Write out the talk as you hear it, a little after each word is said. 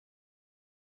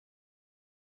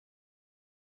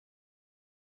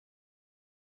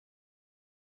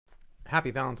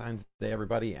Happy Valentine's Day,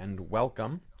 everybody, and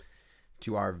welcome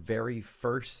to our very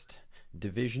first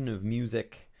Division of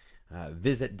Music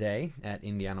visit day at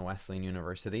Indiana Wesleyan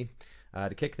University.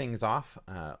 To kick things off,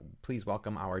 please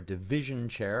welcome our division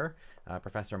chair,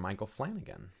 Professor Michael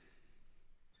Flanagan.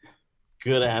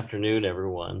 Good afternoon,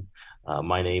 everyone.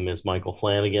 My name is Michael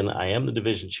Flanagan. I am the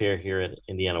division chair here at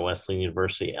Indiana Wesleyan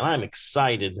University, and I'm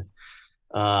excited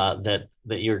that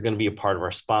you're going to be a part of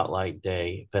our Spotlight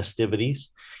Day festivities.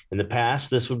 In the past,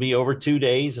 this would be over 2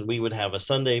 days, and we would have a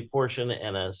Sunday portion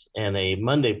and a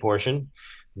Monday portion.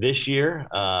 This year,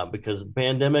 because of the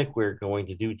pandemic, we're going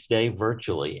to do today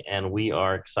virtually, and we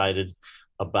are excited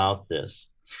about this.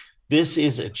 This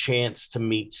is a chance to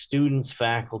meet students,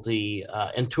 faculty,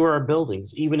 and tour our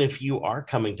buildings. Even if you are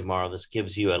coming tomorrow, this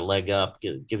gives you a leg up,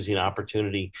 gives you an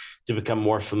opportunity to become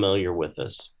more familiar with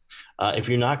us. If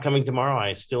you're not coming tomorrow,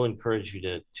 I still encourage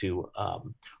you to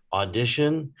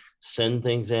audition, send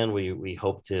things in. We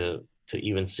hope to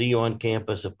even see you on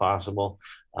campus if possible,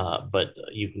 but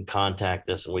you can contact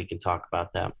us and we can talk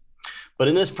about that. But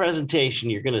in this presentation,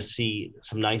 you're going to see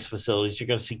some nice facilities. You're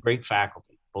going to see great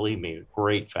faculty. Believe me,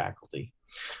 great faculty.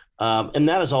 And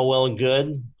that is all well and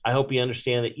good. I hope you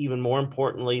understand that even more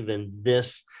importantly than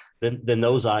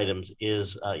those items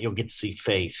is you'll get to see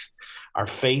faith. Our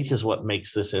faith is what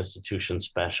makes this institution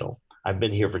special. I've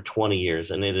been here for 20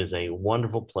 years, and it is a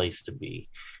wonderful place to be.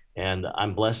 And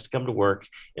I'm blessed to come to work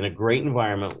in a great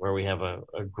environment where we have a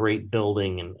great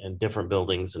building and different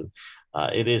buildings, and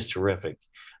it is terrific.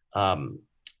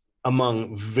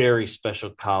 Among very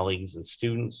special colleagues and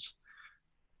students,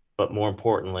 but more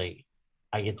importantly,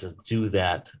 I get to do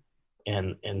that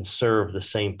and serve the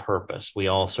same purpose. We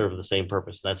all serve the same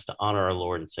purpose. That's to honor our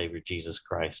Lord and Savior Jesus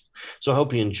Christ. So I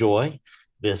hope you enjoy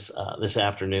this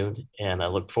afternoon, and I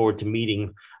look forward to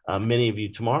meeting many of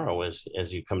you tomorrow as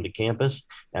you come to campus,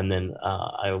 and then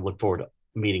I look forward to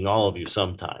meeting all of you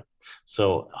sometime.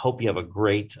 So hope you have a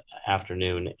great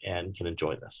afternoon and can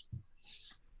enjoy this.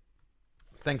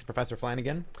 Thanks, Professor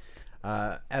Flanagan.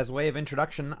 As way of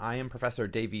introduction, I am Professor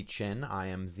Davey Chin. I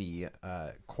am the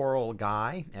choral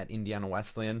guy at Indiana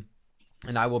Wesleyan,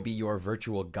 and I will be your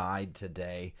virtual guide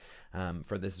today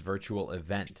for this virtual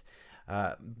event.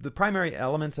 The primary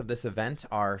elements of this event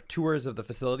are tours of the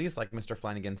facilities, like Mr.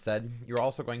 Flanagan said. You're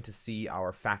also going to see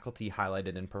our faculty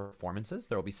highlighted in performances.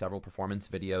 There will be several performance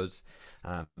videos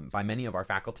by many of our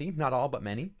faculty, not all, but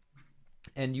many.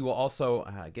 And you will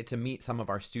also get to meet some of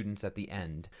our students at the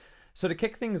end. So to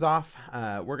kick things off,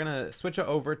 we're going to switch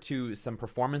over to some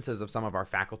performances of some of our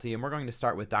faculty, and we're going to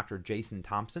start with Dr. Jason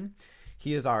Thompson.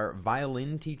 He is our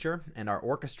violin teacher and our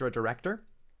orchestra director.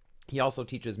 He also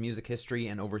teaches music history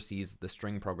and oversees the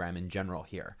string program in general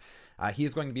here. He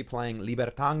is going to be playing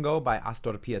Libertango by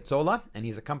Astor Piazzolla, and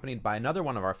he's accompanied by another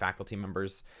one of our faculty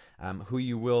members who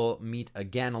you will meet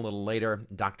again a little later,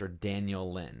 Dr.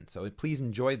 Daniel Lin. So please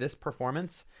enjoy this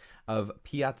performance of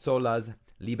Piazzolla's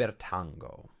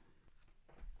Libertango.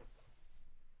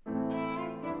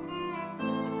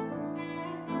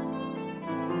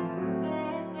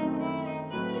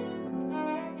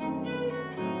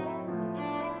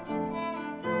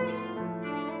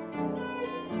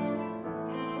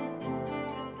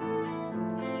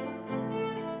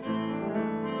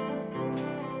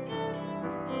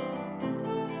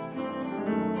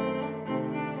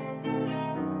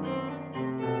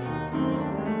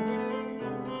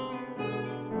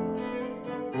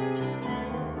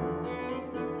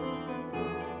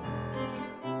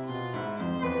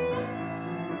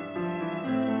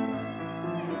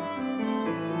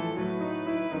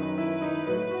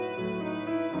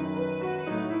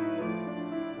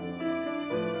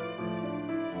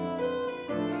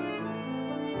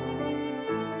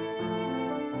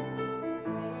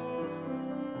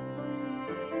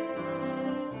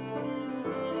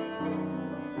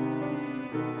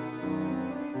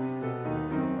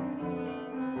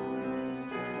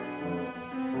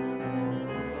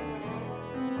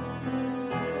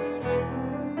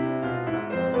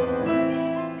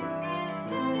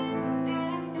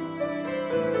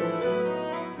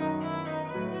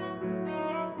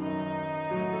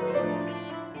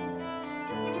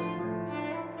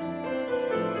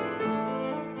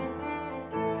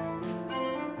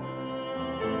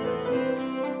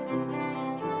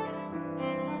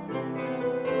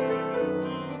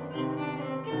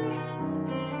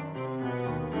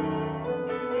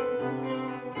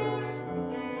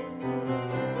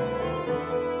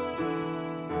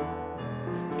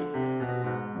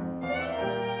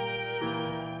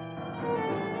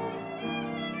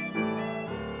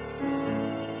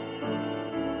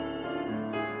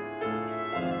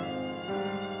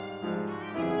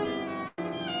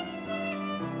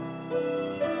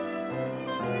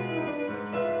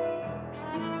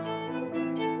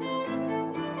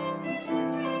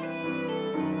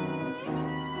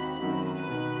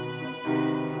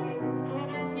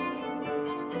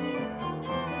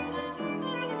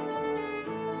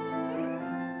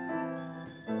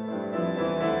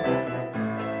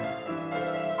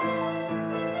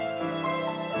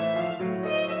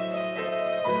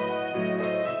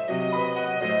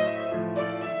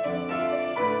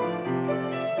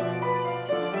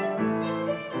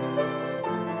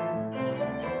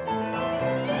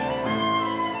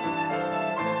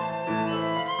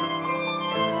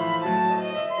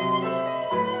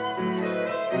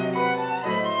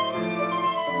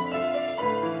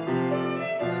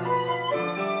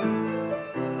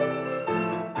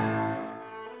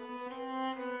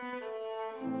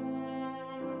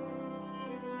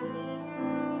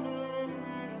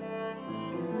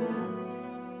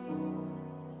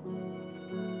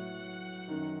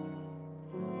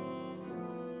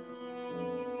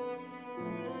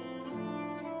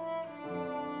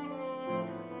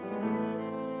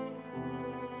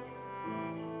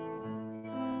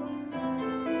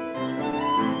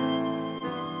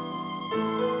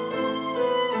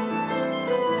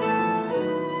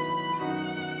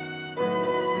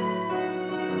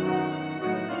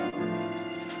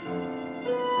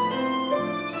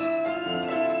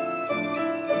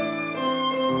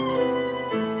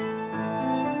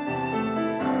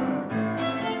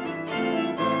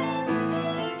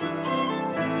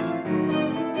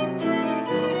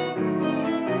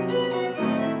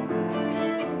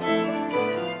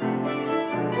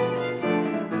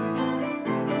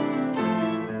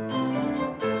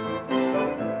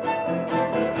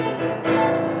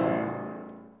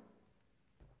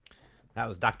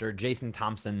 was Dr. Jason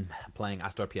Thompson playing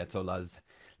Astor Piazzolla's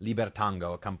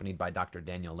Libertango, accompanied by Dr.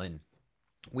 Daniel Lin.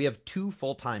 We have two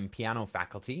full-time piano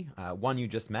faculty, one you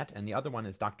just met, and the other one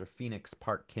is Dr. Phoenix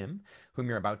Park Kim, whom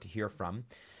you're about to hear from.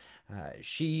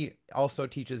 She also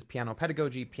teaches piano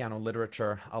pedagogy, piano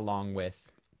literature, along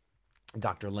with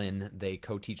Dr. Lin. They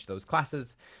co-teach those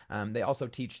classes. They also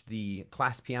teach the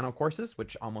class piano courses,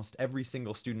 which almost every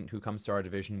single student who comes to our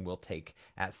division will take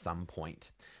at some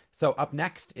point. So up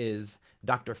next is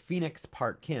Dr. Phoenix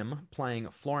Park Kim playing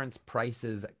Florence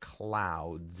Price's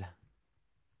Clouds.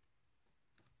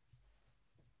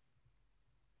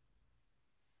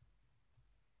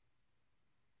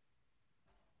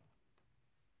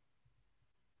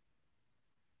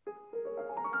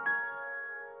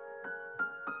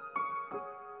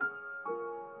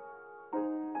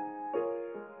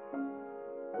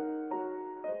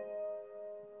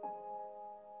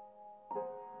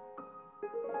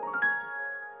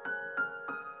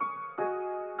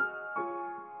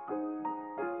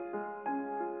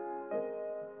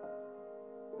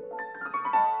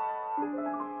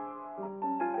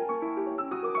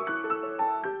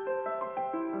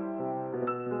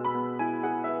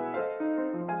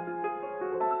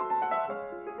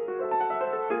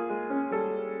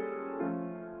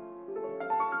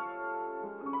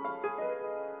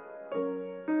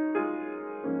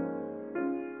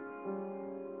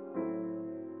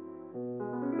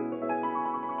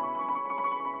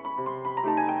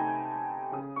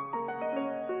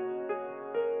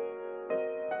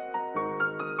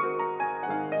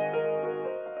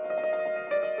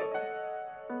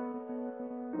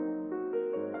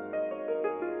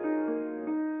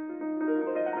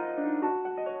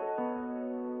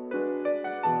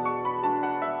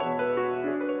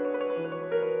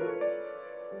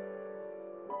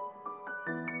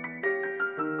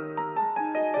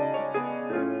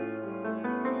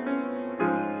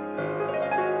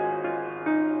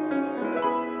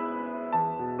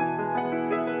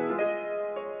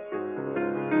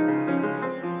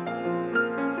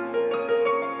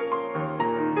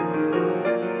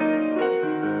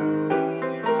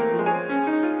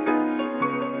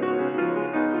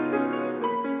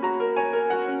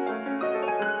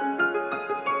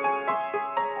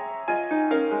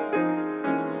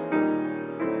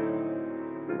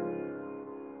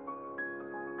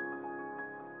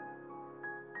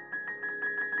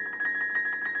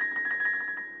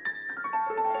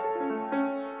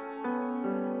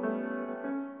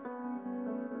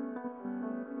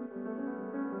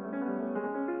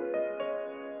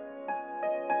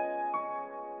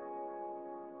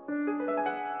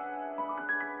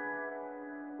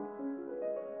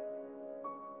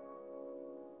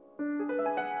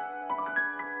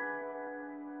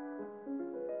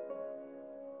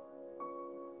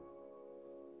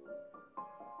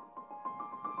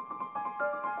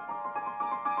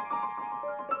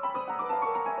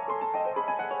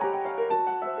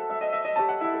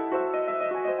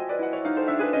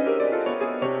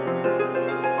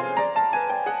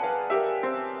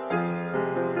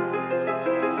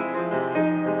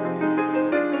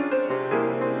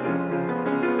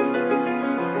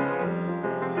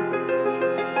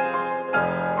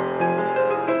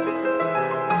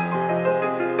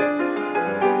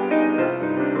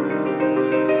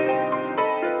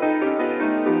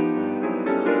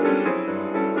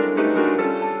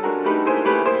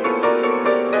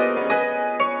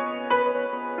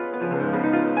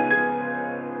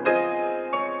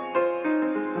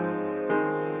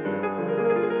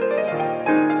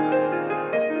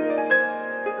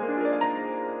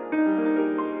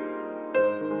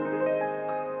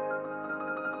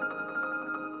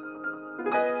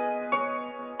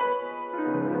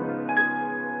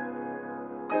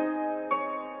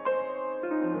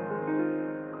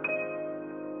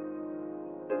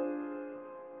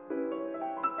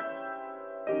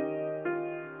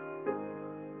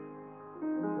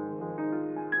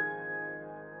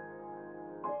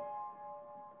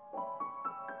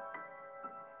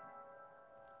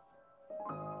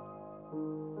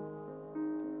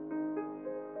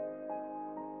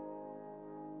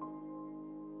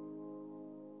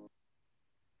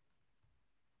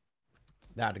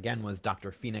 That again was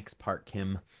Dr. Phoenix Park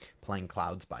Kim playing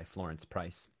Clouds by Florence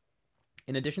Price.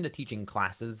 In addition to teaching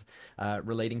classes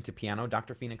relating to piano,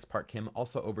 Dr. Phoenix Park Kim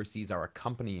also oversees our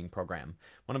accompanying program.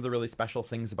 One of the really special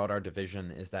things about our division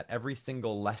is that every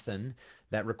single lesson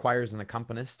that requires an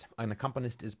accompanist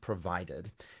is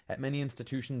provided. At many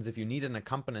institutions, if you need an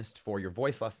accompanist for your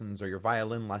voice lessons or your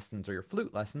violin lessons or your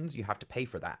flute lessons, you have to pay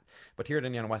for that. But here at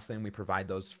Indiana Wesleyan, we provide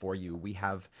those for you. We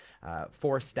have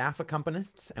 4 staff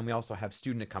accompanists, and we also have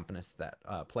student accompanists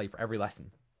that play for every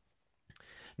lesson.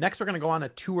 Next, we're going to go on a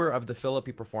tour of the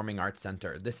Phillippe Performing Arts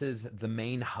Center. This is the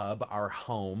main hub, our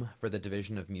home for the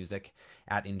Division of Music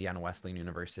at Indiana Wesleyan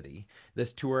University.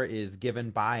 This tour is given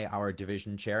by our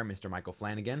division chair, Mr. Michael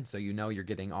Flanagan, so you know you're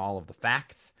getting all of the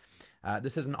facts.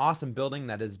 This is an awesome building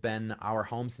that has been our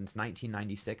home since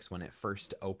 1996 when it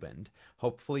first opened.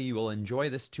 Hopefully you will enjoy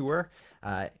this tour.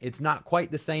 It's not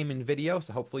quite the same in video,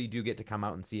 so hopefully you do get to come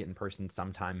out and see it in person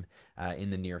sometime in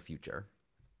the near future.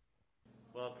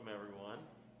 Welcome everyone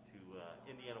to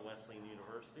Indiana Wesleyan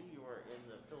University. You are in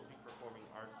the Phillippe Performing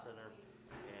Arts Center,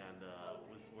 and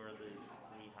was where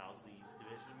we house the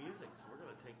Division of Music. So we're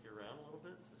going to take you around a little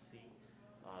bit to see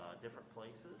different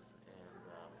places, and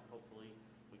hopefully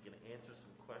we can answer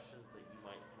some questions that you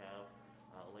might have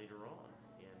later on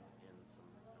in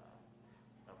some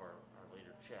of our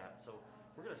later chat. So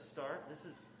we're going to start. This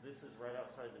is right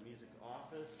outside the music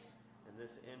office, and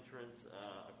this entrance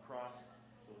across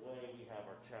the way we have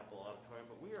our chapel auditorium,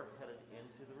 but we are headed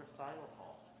into the recital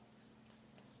hall.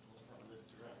 We'll come this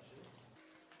direction.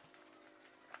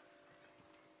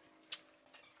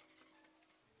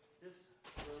 This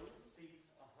room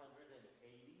seats 180.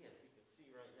 As you can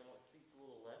see right now, it seats a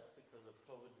little less because of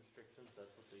COVID restrictions.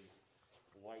 That's what these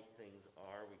white things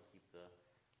are. We keep the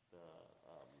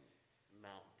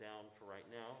mount down for right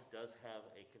now. It does have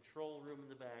a control room in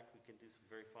the back. We can do some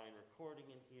very fine recording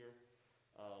in here.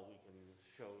 We can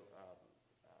show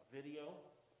video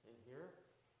in here,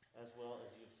 as well as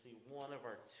you see one of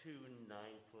our two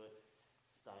 9-foot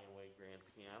Steinway grand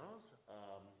pianos.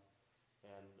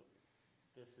 And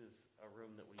this is a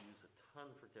room that we use a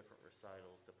ton for different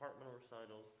recitals, departmental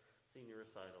recitals, senior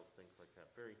recitals, things like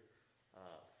that. Very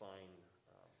fine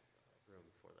room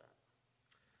for that.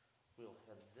 We'll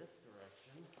head this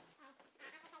direction.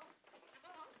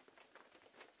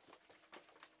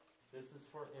 This is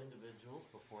for individuals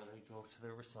before they go to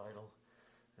their recital.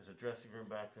 There's a dressing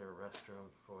room back there, a restroom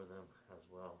for them as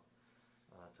well.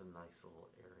 It's a nice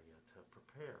little area to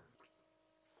prepare.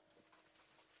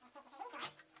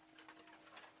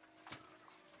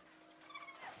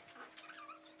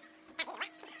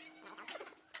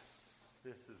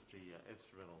 This is the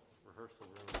instrumental rehearsal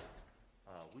room.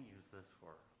 We use this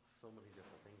for so many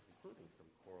different things, including some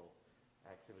choral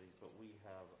activities, but we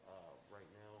have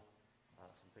right now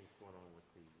some things going on with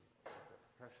the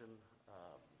percussion,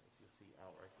 as you see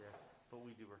out right there. But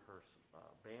we do rehearse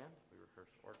band, we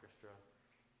rehearse orchestra,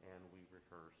 and we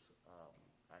rehearse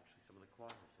actually some of the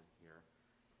choirs in here.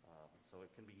 So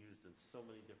it can be used in so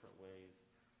many different ways.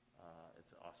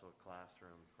 It's also a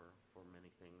classroom for many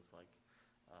things like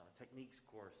techniques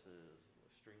courses,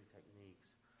 string techniques,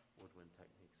 woodwind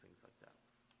techniques, things like that.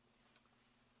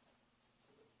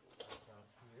 Down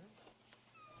here.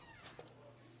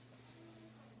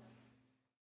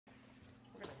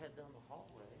 We're going to head down the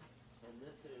hallway, and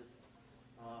this is,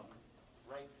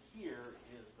 right here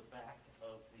is the back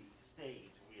of the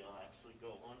stage. We'll actually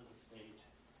go onto the stage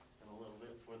in a little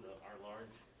bit for our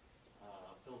large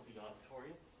Phillippe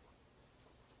auditorium.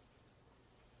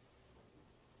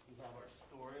 We have our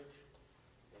storage,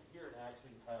 and here it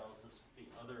actually houses the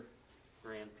other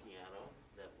grand piano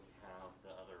that we have,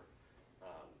 the other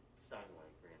Steinway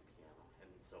grand piano. And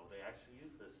so they actually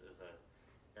use this as an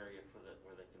area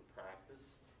where they can practice.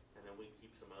 And then we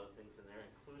keep some other things in there,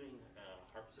 including a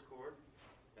harpsichord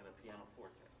and a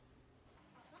pianoforte.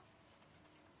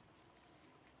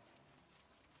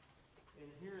 And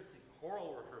here's the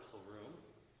choral rehearsal room.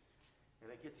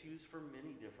 And it gets used for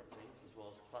many different things, as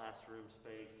well as classroom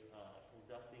space,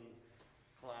 conducting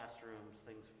classrooms,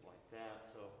 things like that.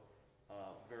 So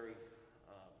very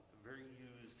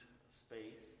used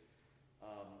space.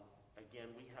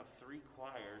 Again, we have 3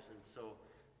 choirs, and so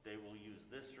they will use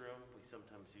this room. We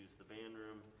sometimes use the band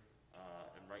room.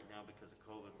 And right now, because of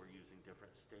COVID, we're using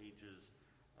different stages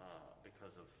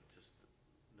because of just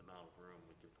the amount of room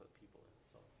we can put people in.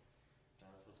 So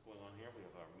that's what's going on here. We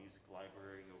have our music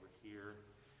library over here.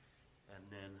 And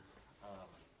then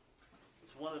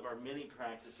it's one of our many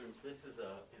practice rooms. This is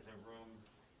a room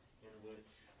in which,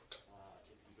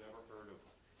 if you've ever heard of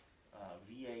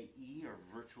VAE, or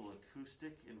virtual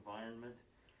acoustic environment,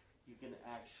 you can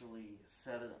actually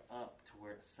set it up to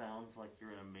where it sounds like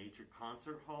you're in a major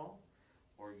concert hall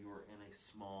or you're in a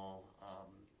small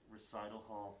recital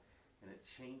hall, and it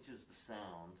changes the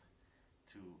sound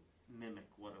to mimic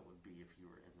what it would be if you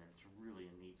were in there. It's really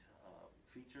a neat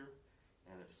feature,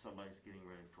 and if somebody's getting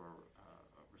ready for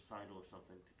a recital or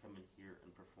something, to come in here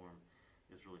and perform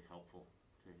is really helpful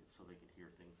so they can hear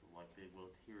things like they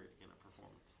will hear it in a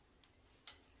performance.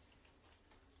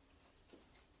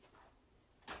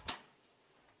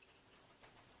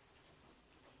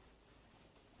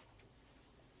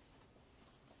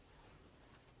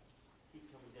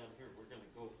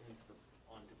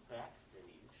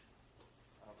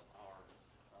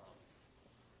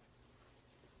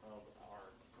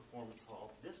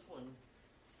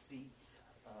 seats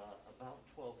about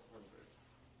 1,200.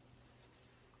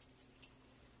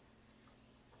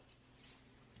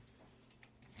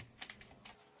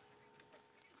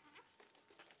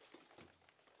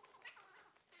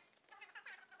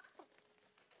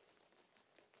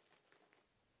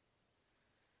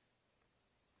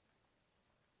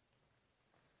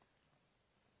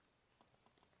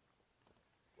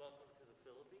 Welcome to the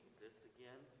Phillippe. This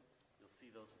again, you'll see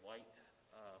those white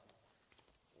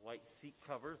seat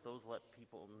covers. Those let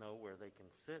people know where they can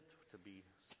sit to be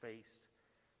spaced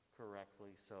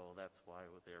correctly. So that's why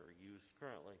they're used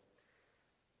currently.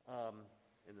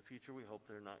 In the future, we hope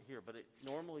they're not here, but it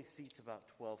normally seats about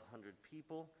 1,200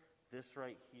 people. This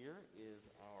right here is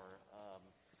our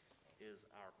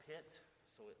pit,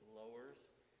 so it lowers,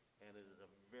 and it is a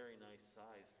very nice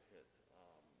sized pit.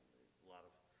 A lot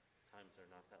of times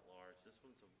they're not that large. This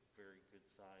one's a very good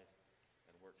size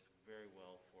and works very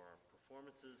well for our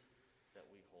performances that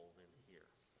we hold in here.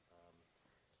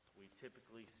 We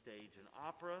typically stage an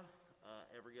opera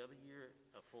every other year,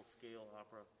 a full-scale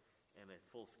opera, and a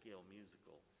full-scale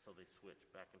musical. So they switch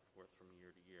back and forth from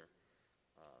year to year.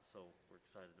 So we're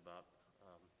excited about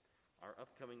our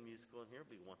upcoming musical in here.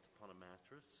 It'll be Once Upon a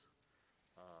Mattress.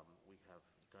 We have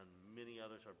done many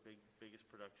others. Our biggest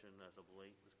production as of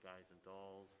late was Guys and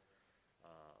Dolls.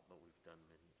 But we've done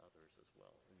many others as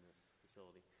well in this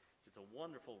facility. It's a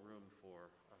wonderful room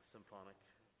for symphonic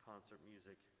concert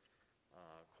music,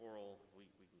 choral.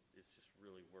 It just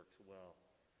really works well.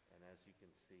 And as you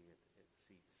can see, it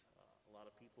seats a lot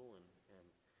of people, and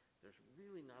there's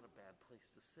really not a bad place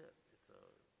to sit. It's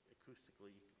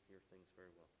acoustically, you can hear things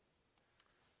very well.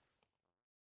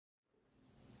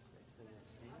 Next thing you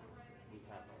see, we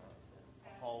have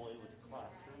a hallway with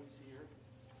classrooms here.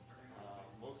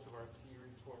 Most of our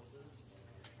theory courses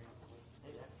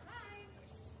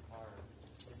are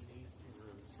in these two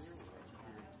rooms here. We have a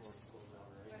theory course going on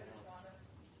right now.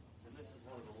 And this is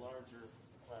one of the larger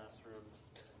classrooms,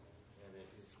 and it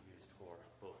is used for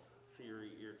both theory,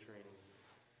 ear training,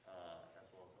 as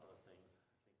well as other things.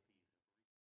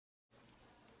 I think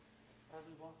these. As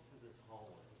we walk through this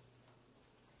hallway,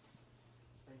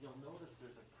 and you'll notice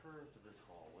there's a curve to this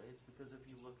hallway. It's because if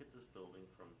you look at this building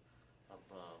from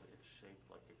above, it's shaped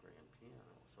like a grand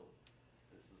piano. So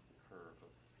this is the curve of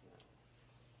the piano.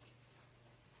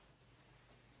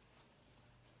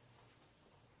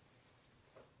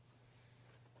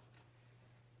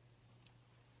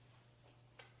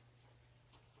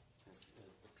 This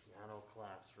is the piano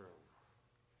classroom.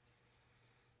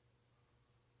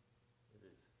 It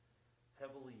is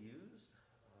heavily used,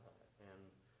 and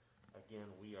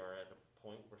again, we are at a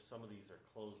point where some of these are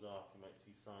closed off. You might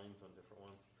see signs on different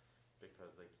ones,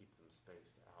 because they keep them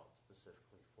spaced out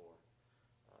specifically for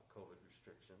COVID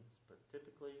restrictions. But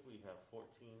typically we have 14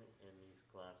 in these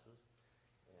classes,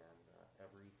 and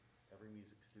every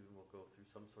music student will go through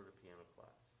some sort of piano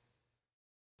class.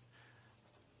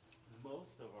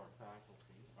 Most of our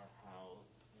faculty are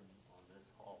housed on this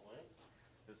hallway.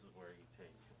 This is where you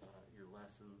take your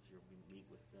lessons, you meet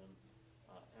with them.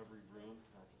 Every room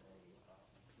has a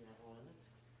piano in it.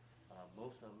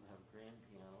 Most of them have grand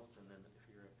pianos, and then if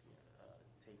you're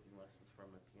taking lessons from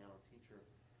a piano teacher,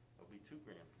 there'll be 2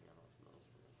 grand pianos in those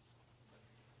rooms.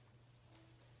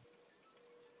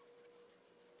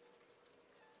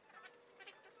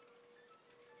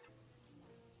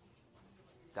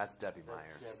 That's Debbie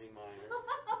Myers. That's Debbie Myers.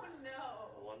 Oh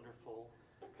no! A wonderful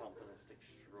accompanist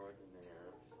extraordinaire.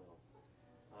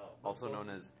 So, Also known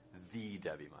as the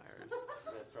Debbie Myers.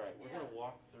 That's right. We're going to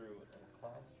walk through a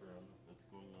classroom that's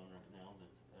going on right now.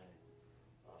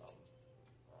 That's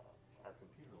our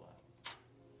computer lab.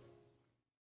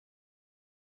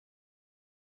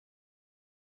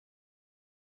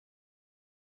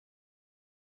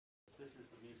 This is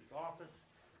the music office.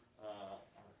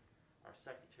 Our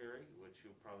secretary, which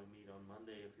you'll probably meet on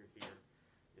Monday if you're here,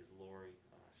 is Lori.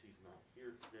 She's not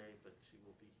here today, but she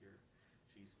will be here.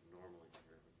 She's normally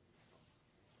here.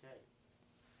 Okay.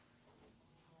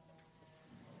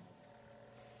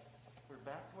 We're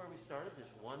back to where we started. There's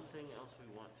one thing else we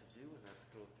want to do, and that's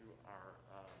go through our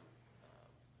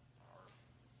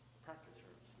practice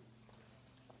rooms.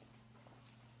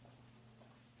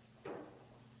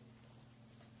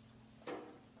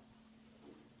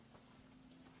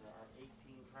 There are 18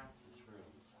 practice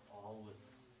rooms, all with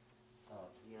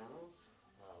pianos.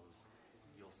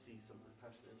 You'll see some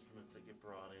percussion instruments that get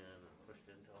brought in and pushed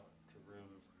into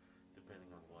rooms,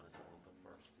 depending on what is open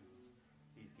for our students.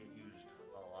 These get used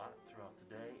a lot throughout the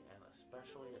day, and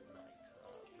especially at night.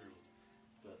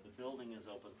 The building is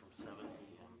open from 7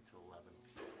 p.m. to 11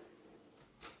 p.m.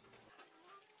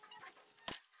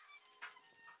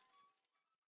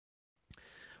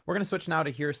 We're going to switch now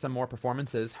to hear some more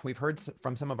performances. We've heard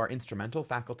from some of our instrumental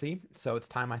faculty, so it's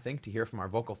time, I think, to hear from our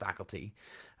vocal faculty.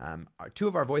 Two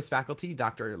of our voice faculty,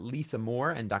 Dr. Lisa Moore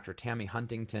and Dr. Tammie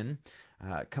Huntington,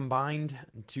 combined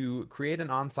to create an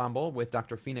ensemble with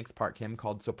Dr. Phoenix Park Kim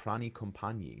called Soprani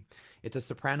Compagni. It's a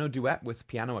soprano duet with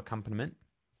piano accompaniment.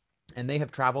 And they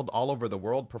have traveled all over the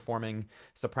world performing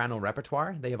soprano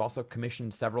repertoire. They have also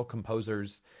commissioned several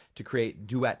composers to create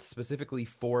duets specifically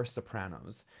for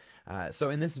sopranos. So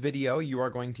in this video, you are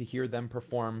going to hear them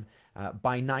perform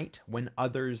By Night When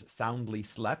Others Soundly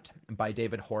Slept by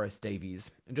Horace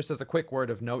Davies. And just as a quick word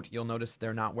of note, you'll notice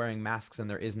they're not wearing masks and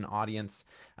there is an audience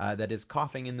that is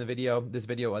coughing in the video. This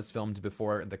video was filmed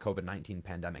before the COVID-19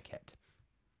 pandemic hit.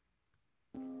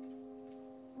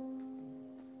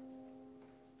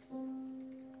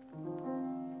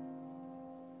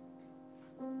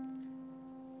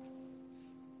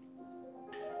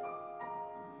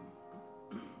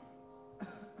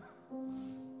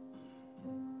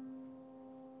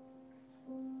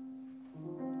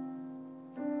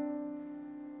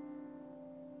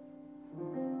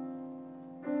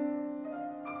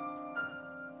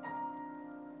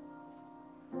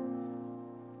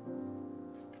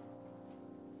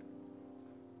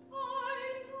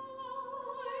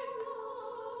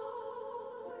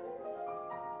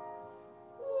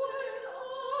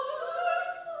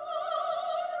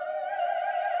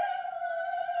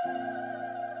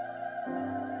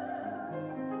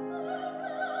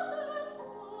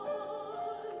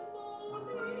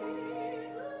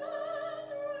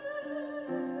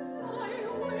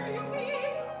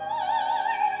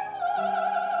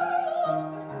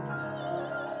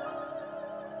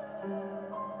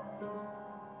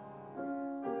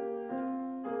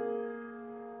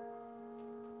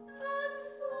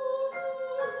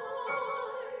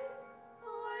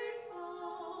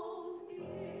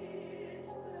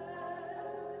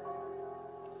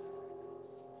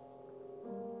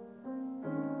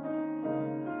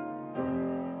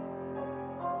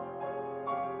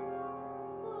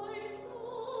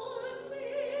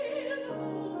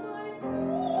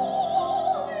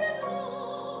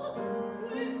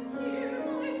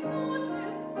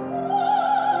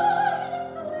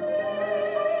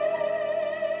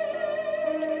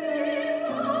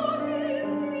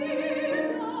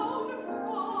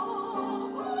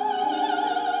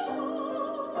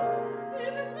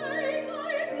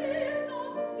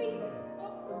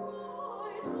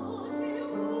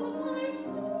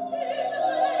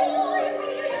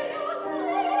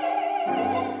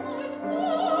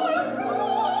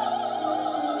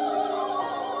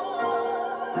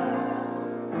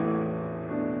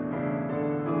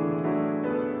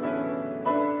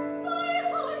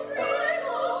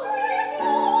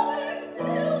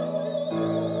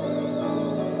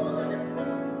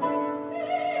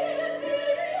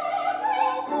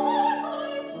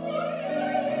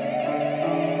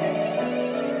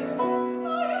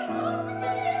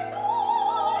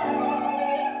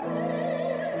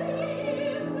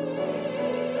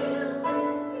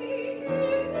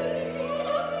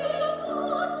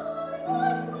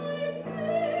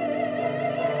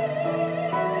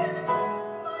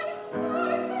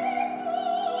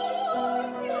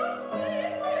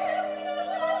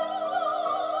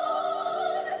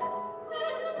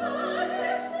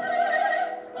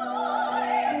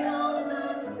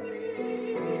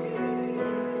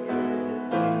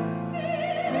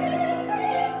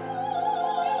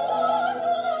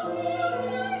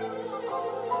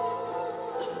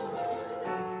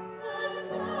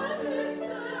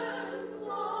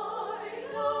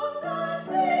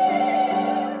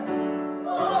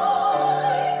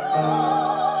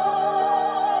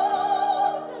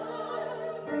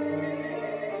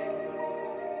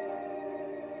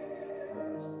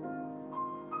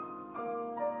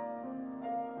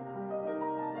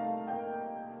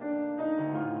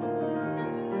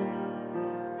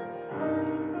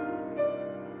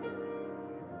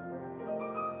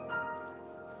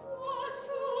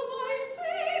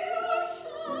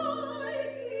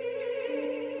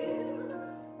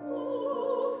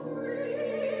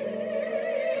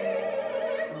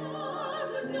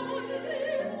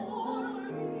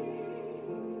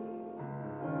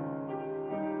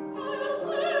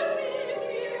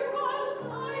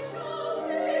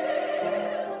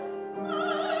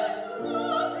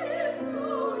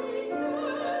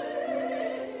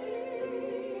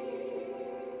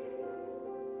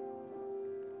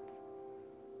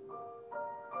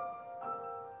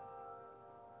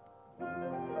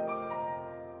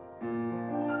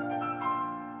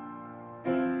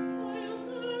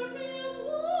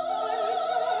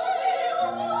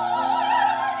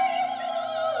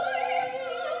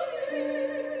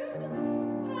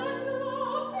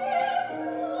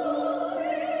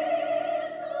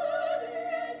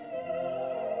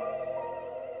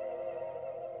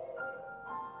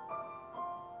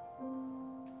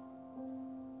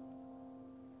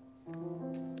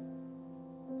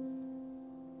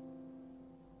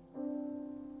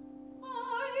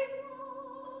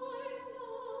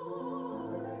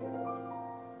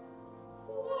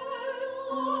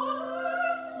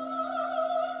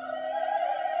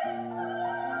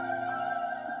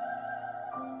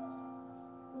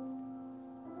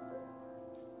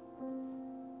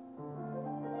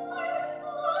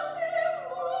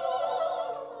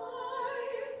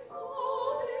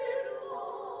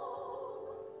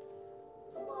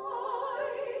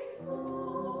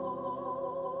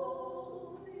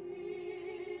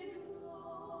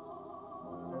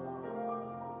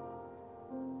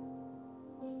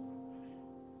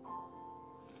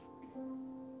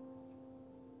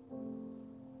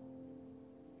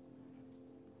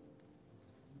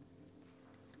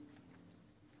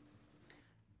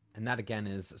 and that again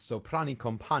is Soprani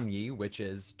Compagni, which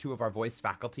is two of our voice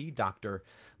faculty. Dr.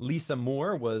 Lisa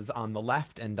Moore was on the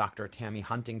left, and Dr. Tammie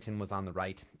Huntington was on the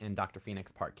right, and Dr.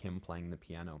 Phoenix Park Kim playing the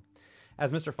piano.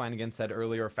 As Mr. Flanagan said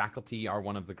earlier, faculty are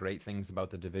one of the great things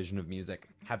about the Division of Music.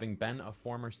 Having been a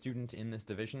former student in this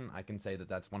division, I can say that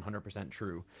that's 100%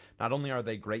 true. Not only are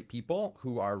they great people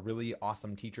who are really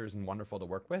awesome teachers and wonderful to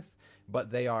work with,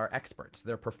 but they are experts.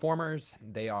 They're performers,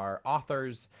 they are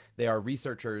authors, they are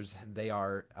researchers, they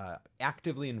are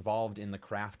actively involved in the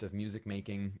craft of music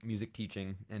making, music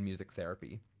teaching, and music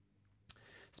therapy.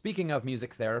 Speaking of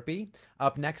music therapy,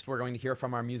 up next we're going to hear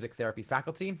from our music therapy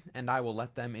faculty, and I will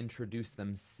let them introduce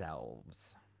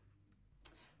themselves.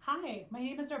 Hi, my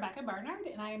name is Rebecca Barnard,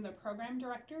 and I am the Program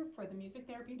Director for the Music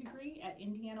Therapy degree at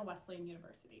Indiana Wesleyan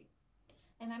University.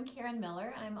 And I'm Karen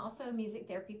Miller. I'm also a music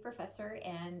therapy professor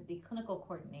and the clinical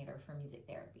coordinator for music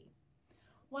therapy.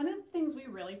 One of the things we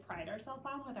really pride ourselves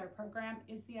on with our program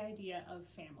is the idea of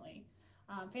family.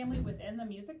 Family within the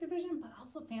music division, but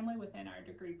also family within our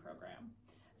degree program.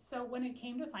 So when it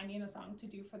came to finding a song to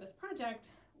do for this project,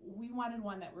 we wanted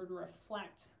one that would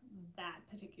reflect that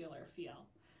particular feel.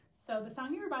 So the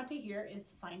song you're about to hear is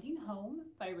Finding Home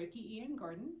by Ricky Ian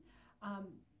Gordon.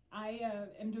 I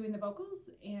am doing the vocals,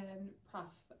 and Prof.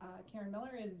 Karen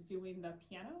Miller is doing the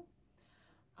piano.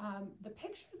 The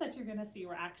pictures that you're going to see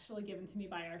were actually given to me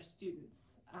by our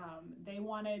students. They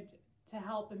wanted to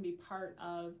help and be part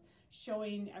of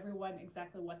showing everyone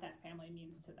exactly what that family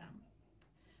means to them.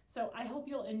 So I hope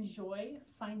you'll enjoy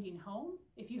Finding Home.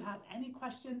 If you have any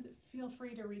questions, feel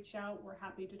free to reach out. We're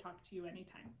happy to talk to you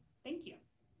anytime. Thank you.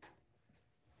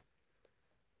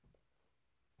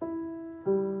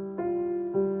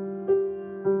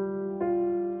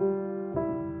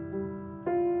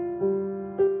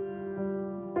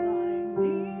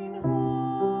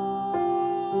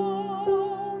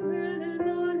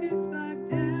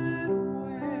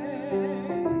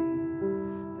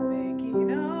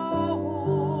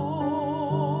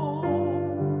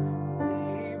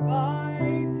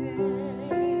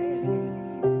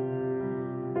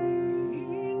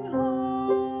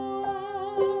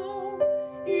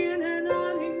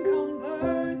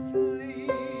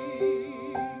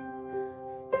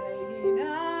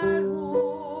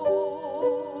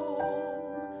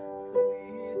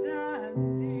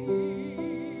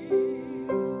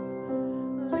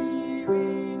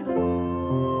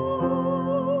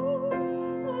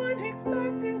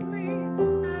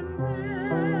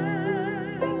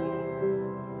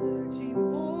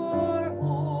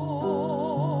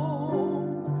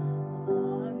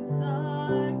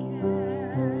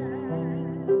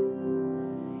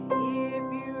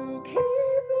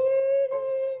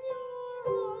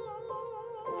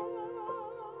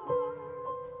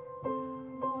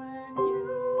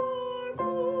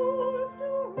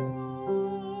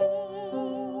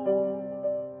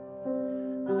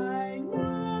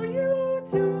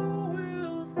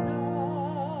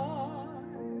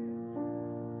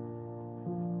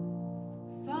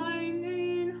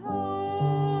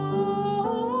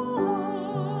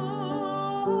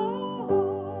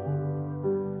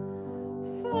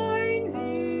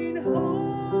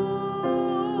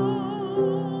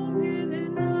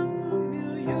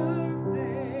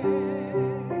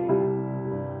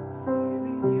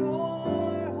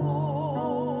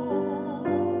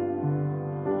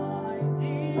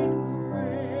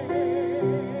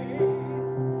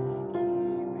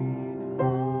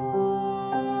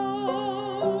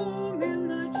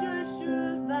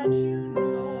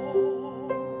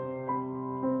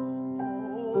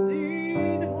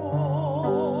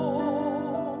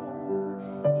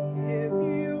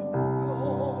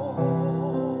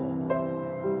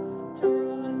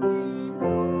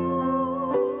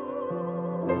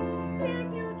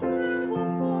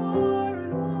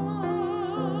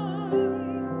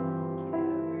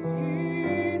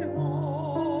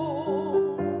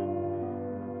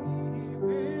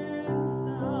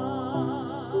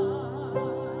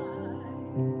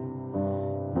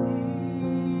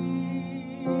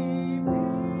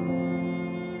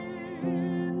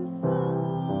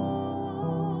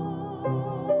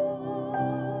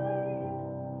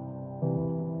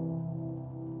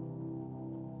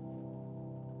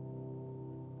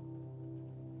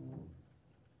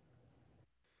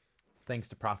 Thanks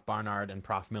to Prof. Barnard and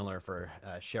Prof. Miller for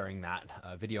sharing that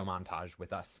video montage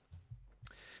with us.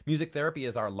 Music therapy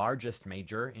is our largest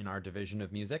major in our division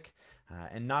of music,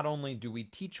 and not only do we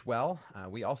teach well,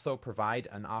 we also provide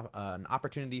an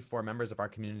opportunity for members of our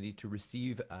community to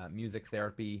receive music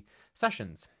therapy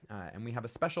sessions. And we have a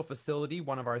special facility,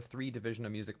 one of our 3 Division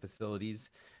of Music facilities,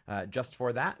 just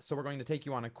for that. So we're going to take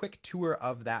you on a quick tour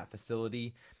of that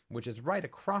facility, which is right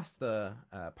across the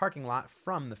parking lot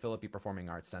from the Phillippe Performing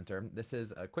Arts Center. This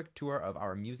is a quick tour of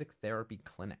our music therapy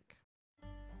clinic.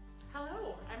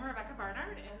 Hello, I'm Rebecca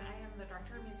Barnard, and I am the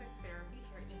Director of Music Therapy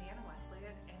here at Indiana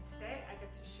Wesleyan, and today I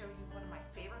get to show you one of my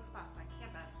favorite spots on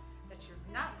campus that you're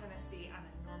not going to see on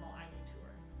a normal IWU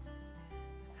tour.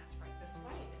 That's right this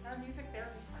way. It's our music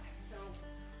therapy clinic. So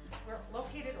we're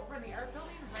located over in the art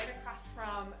building right across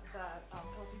from the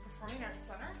Phillippe Performing Arts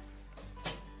Center.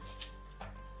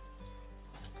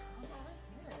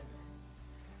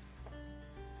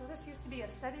 So this used to be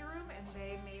a study room, and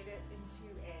they made it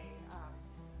into a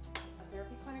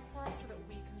therapy clinic for us so that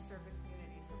we can serve the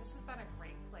community. So this has been a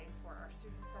great place for our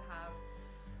students to have,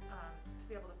 to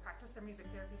be able to practice their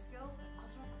music therapy skills, but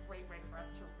also a great way for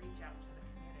us to reach out to the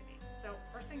community. So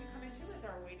first thing you come into is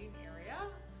our waiting area,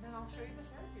 and then I'll show you the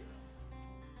therapy room.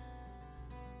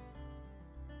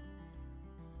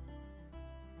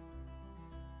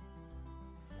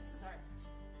 This is our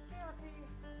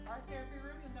therapy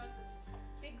room. You'll notice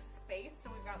it's big space, so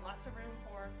we've got lots of room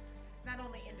for not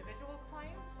only individual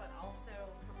clients, but also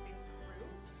for big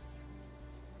groups.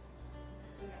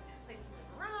 So we've got places to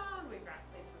move around, we've got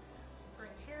places to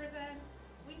bring chairs in.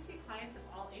 We see clients of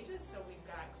all ages, so we've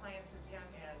got clients as young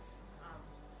as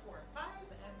 4 and 5,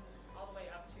 and all the way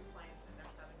up to clients in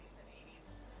their 70s and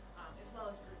 80s, as well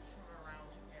as groups from around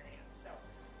Marion. So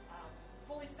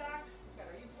fully stocked, we've got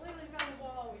our ukuleles on the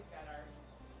wall, we've got our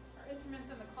instruments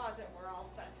in the closet, we're all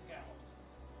set to go.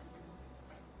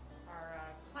 Our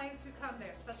clients who come, they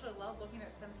especially love looking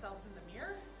at themselves in the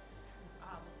mirror.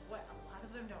 What a lot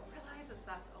of them don't realize is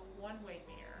that's a one-way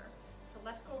mirror. So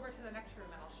let's go over to the next room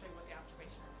and I'll show you what the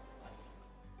observation room looks like.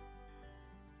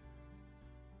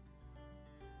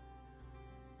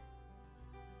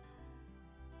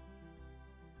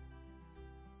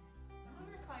 Some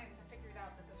of our clients have figured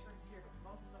out that this room's here, but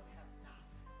most of them have not.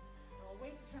 And we'll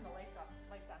wait to turn the lights off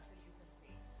so you can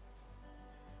see.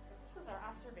 This is our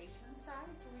observation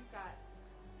side, so we've got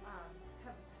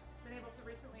have been able to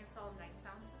recently install a nice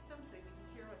sound system so that we can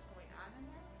hear what's going on in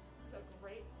there. This is a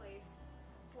great place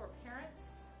for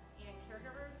parents and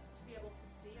caregivers to be able to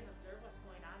see and observe what's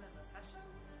going on in the session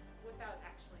without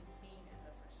actually being in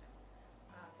the session.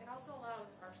 It also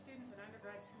allows our students and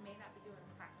undergrads who may not be doing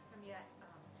practicum yet to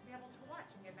be able to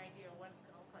watch and get an idea of what it's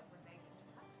going to look like when they get to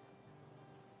practicum.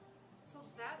 So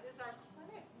that is our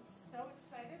clinic. I'm so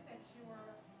excited that you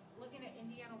are looking at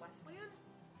Indiana Wesleyan,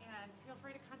 and feel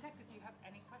free to contact if you have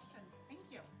any questions. Thank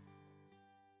you.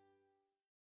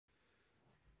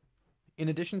 In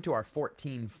addition to our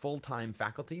 14 full-time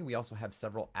faculty, we also have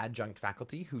several adjunct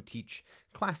faculty who teach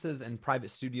classes and private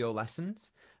studio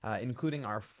lessons, including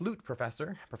our flute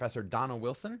professor, Professor Donna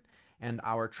Wilson, and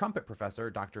our trumpet professor,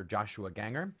 Dr. Joshua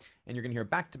Ganger. And you're going to hear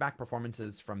back-to-back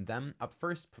performances from them. Up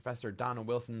first, Professor Donna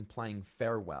Wilson playing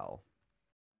Farewell.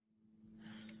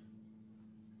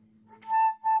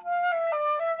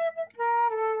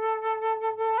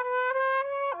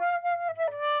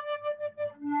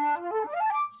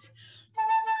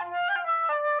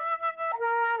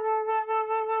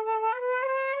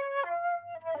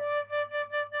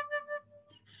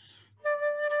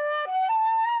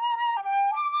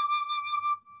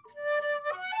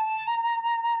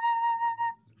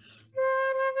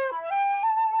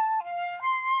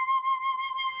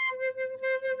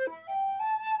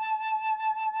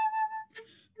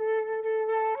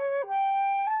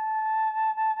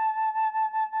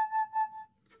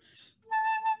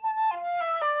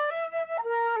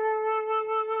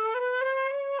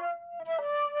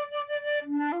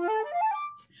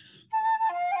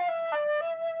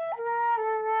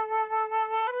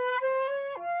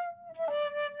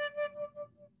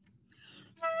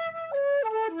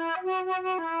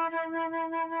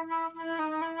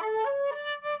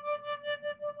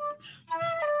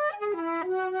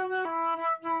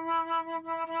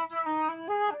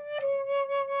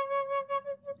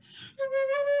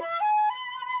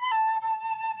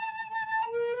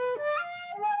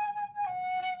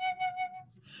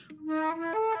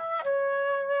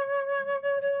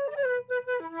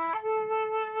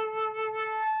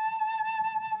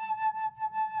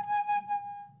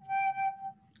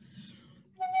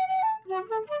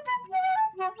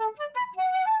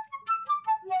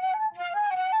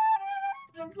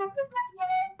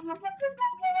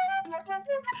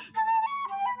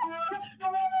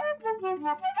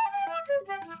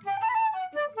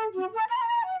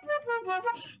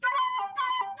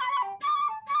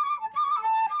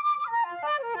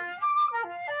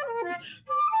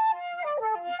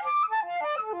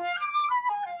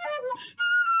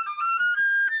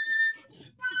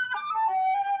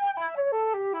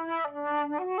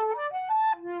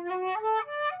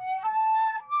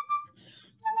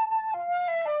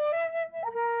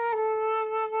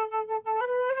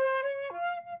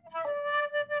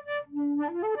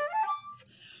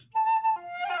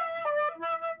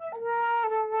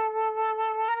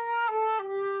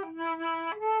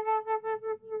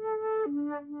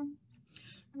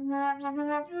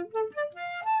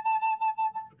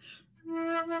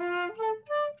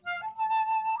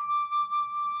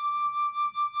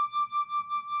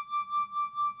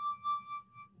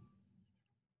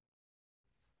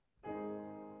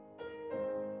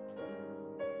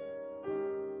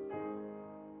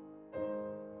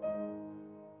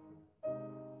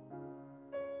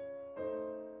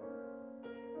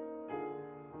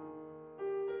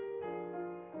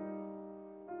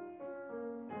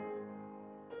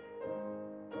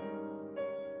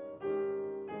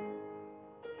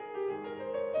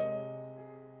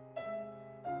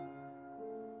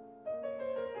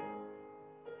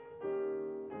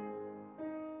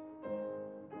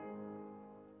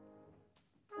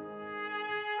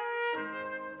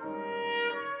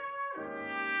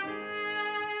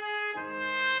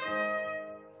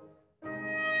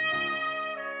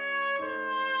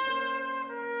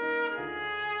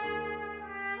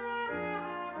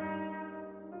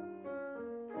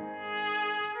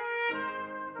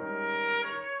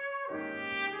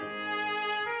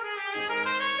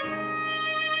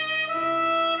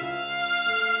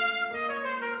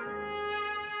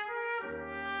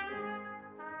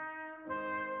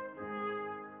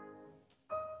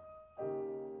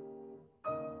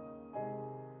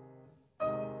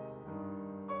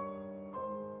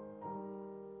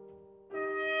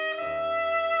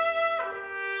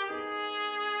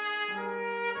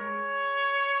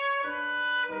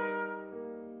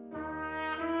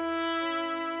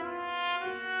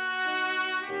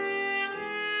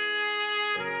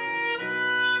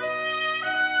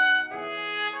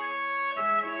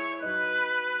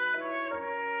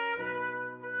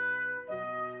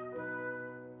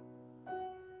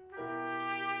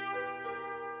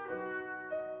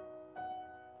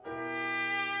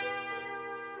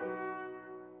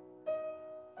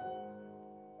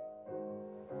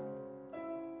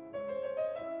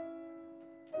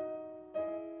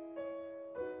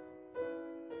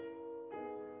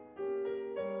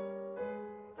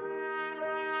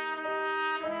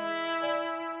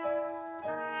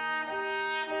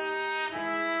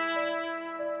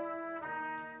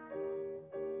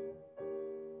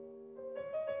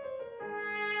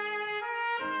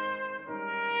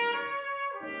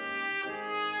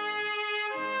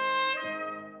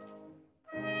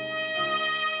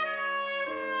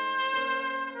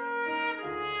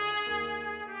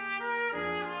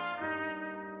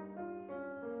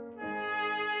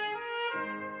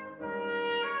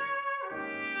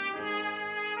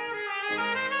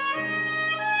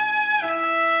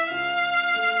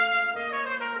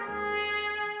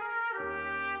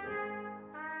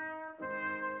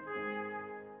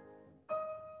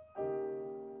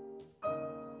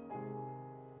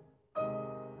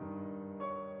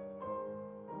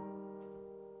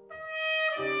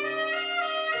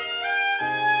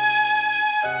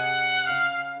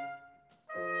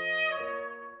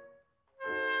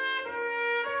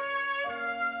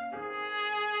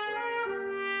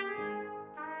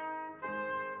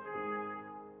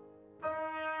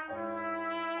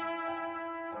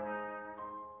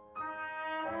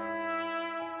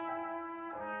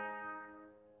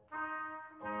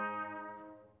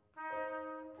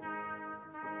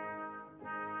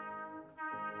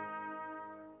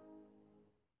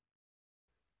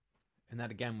 And that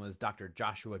again was Dr.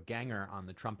 Joshua Ganger on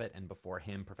the trumpet, and before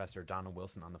him, Professor Donna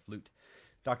Wilson on the flute.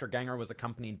 Dr. Ganger was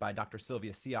accompanied by Dr.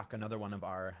 Sylvia Siak, another one of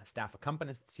our staff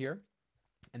accompanists here.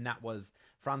 And that was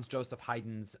Franz Joseph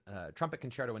Haydn's Trumpet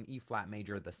Concerto in E-flat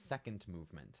major, the second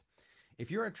movement. If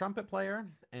you're a trumpet player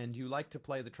and you like to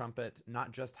play the trumpet,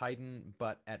 not just Haydn,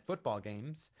 but at football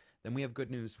games, then we have good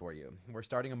news for you. We're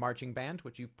starting a marching band,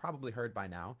 which you've probably heard by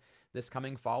now. This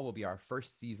coming fall will be our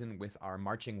first season with our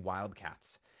Marching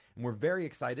Wildcats. And we're very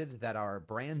excited that our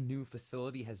brand new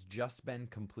facility has just been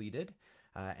completed.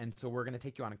 And so we're going to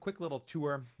take you on a quick little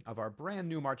tour of our brand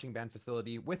new marching band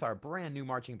facility with our brand new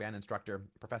marching band instructor,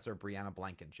 Professor Brianna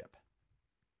Blankenship.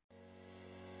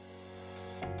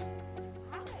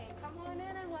 Hi, come on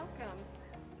in and welcome.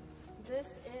 This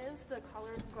is the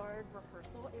color guard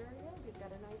rehearsal area. We've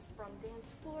got a nice front dance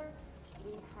floor.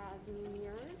 We have new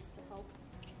mirrors to help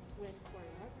with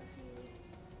choreography.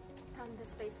 The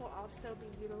space will also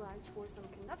be utilized for some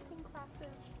conducting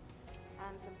classes,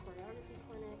 some choreography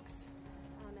clinics,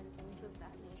 and things of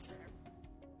that nature.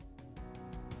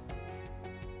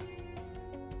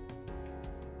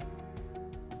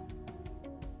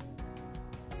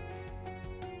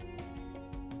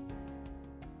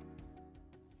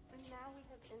 And now we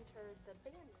have entered the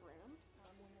band room.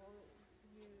 We will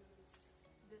use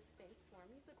this space for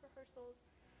music rehearsals.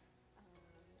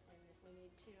 And if we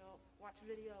need to watch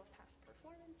video of past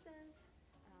performances,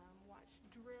 watch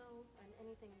drill, and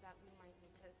anything that we might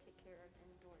need to take care of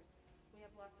indoors. We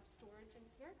have lots of storage in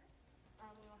here.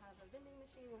 We will have a vending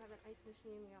machine, we'll have an ice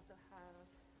machine, we also have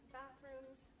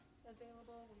bathrooms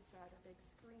available. We've got a big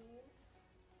screen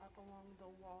up along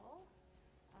the wall,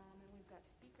 and we've got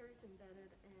speakers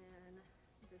embedded in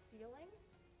the ceiling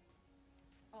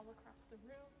all across the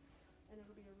room, and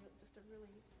it'll be just a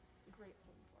really great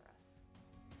home for us.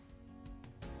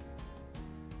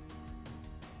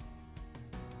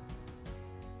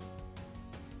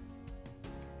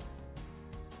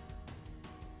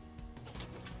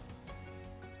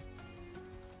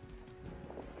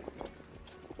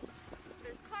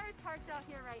 There's cars parked out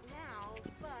here right now,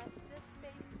 but this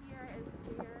space here is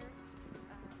where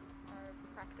our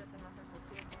practice and rehearsal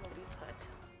fields will be put.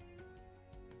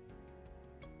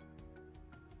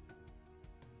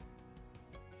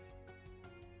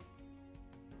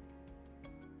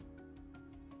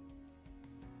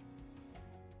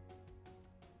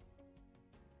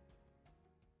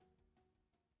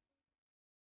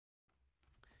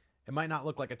 It might not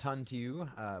look like a ton to you,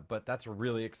 but that's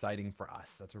really exciting for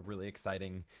us. That's a really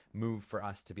exciting move for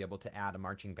us to be able to add a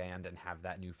marching band and have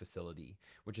that new facility,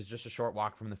 which is just a short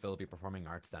walk from the Phillippe Performing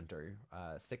Arts Center,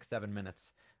 6-7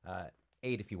 minutes,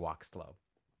 8 if you walk slow.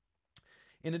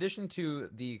 In addition to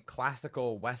the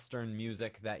classical Western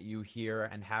music that you hear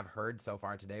and have heard so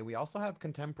far today, we also have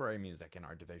contemporary music in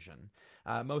our division.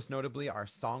 Most notably our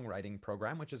songwriting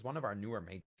program, which is one of our newer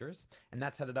majors, and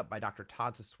that's headed up by Dr.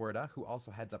 Todd Soswerda, who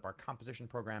also heads up our composition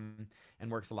program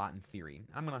and works a lot in theory.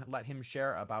 I'm going to let him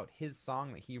share about his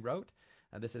song that he wrote.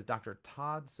 This is Dr.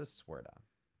 Todd Soswerda.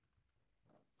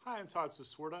 Hi, I'm Todd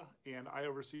Soswerda, and I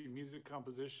oversee music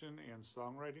composition and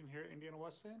songwriting here at Indiana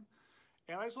Wesleyan.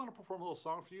 And I just want to perform a little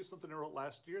song for you, something I wrote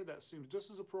last year that seems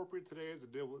just as appropriate today as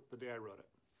it did with the day I wrote it.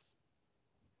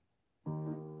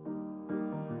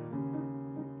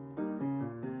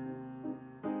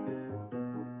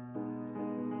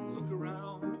 Look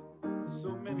around,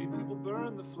 so many people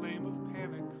burn the flame of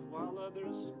panic while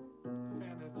others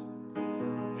fan it.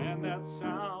 And that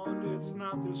sound, it's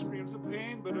not their screams of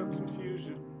pain, but of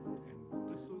confusion and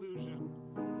disillusion.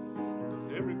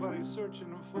 Everybody's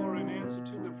searching for an answer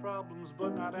to their problems,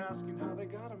 but not asking how they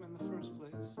got them in the first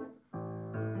place.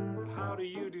 How do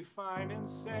you define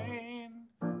insane?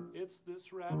 It's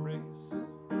this rat race.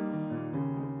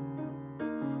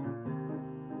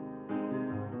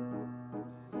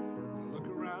 Look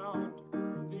around,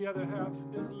 the other half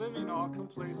is living all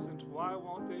complacent. Why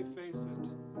won't they face it?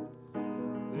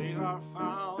 They are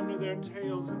found, their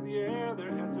tails in the air,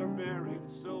 their heads are buried,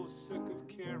 so sick of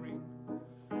caring.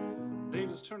 They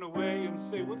just turn away and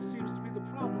say, what seems to be the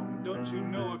problem? Don't you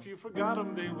know if you forgot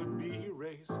them, they would be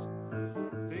erased?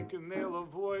 Thinking they'll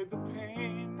avoid the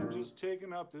pain, just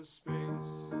taking up this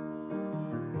space.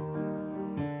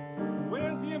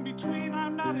 Where's the in-between?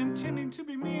 I'm not intending to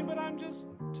be mean, but I'm just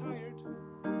tired.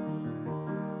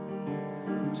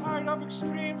 I'm tired of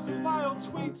extremes, of vile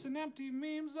tweets and empty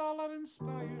memes, all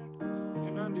uninspired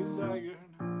and undesired.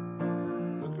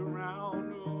 Look around.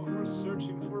 We're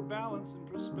searching for balance and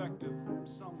perspective,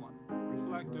 someone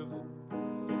reflective,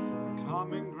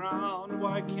 common ground.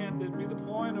 Why can't that be the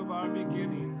point of our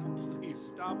beginning? Please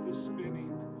stop the spinning,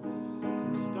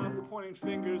 stop the pointing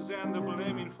fingers and the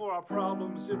blaming for our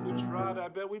problems. If we tried, I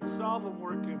bet we'd solve them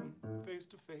working face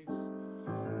to face.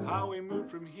 How we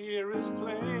move from here is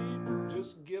plain.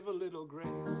 Just give a little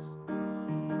grace.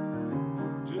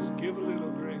 Just give a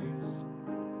little grace.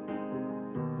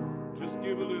 Just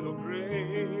give a little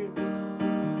grace.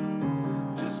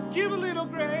 Just give a little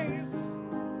grace.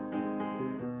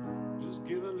 Just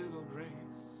give a little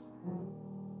grace.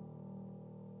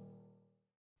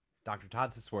 Dr.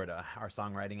 Todd Soswerda, our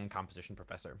songwriting and composition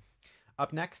professor.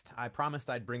 Up next, I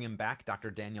promised I'd bring him back, Dr.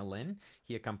 Daniel Lin.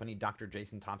 He accompanied Dr.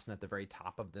 Jason Thompson at the very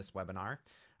top of this webinar,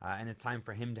 and it's time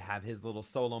for him to have his little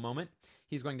solo moment.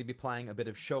 He's going to be playing a bit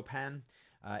of Chopin,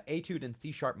 Etude in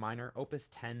C sharp minor, opus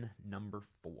 10, number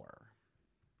 4.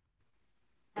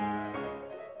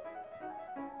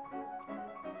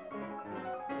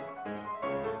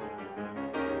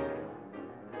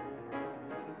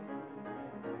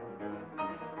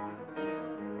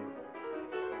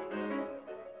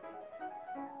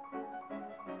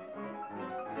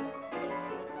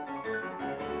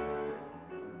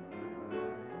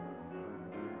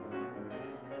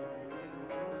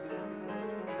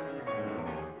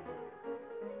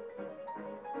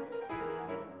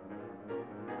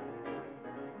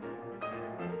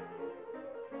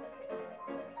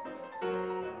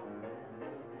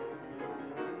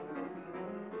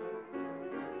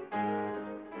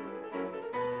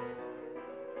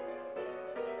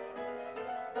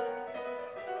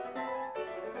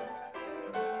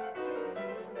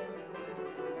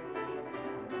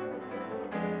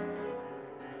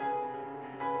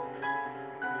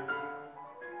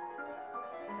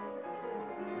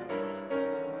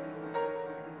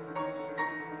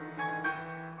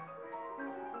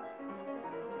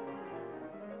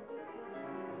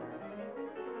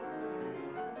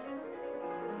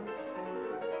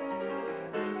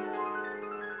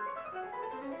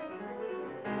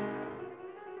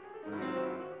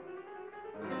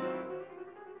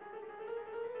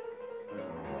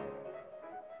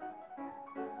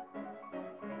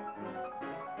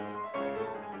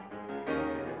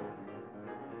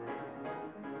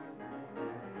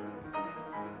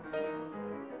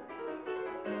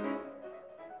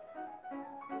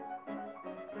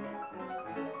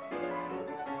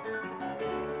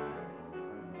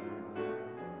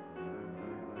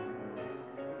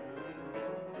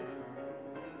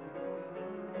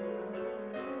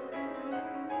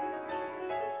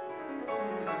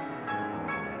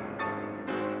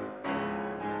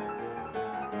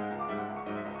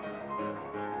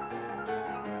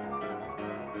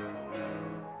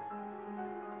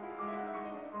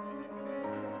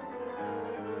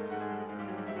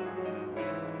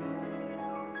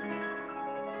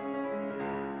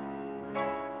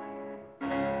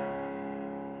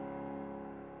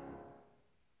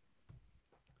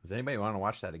 Does anybody want to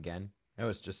watch that again? It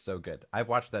was just so good. I've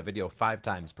watched that video 5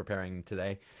 times preparing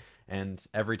today, and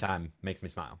every time makes me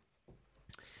smile.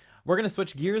 We're going to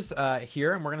switch gears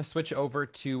here, and we're going to switch over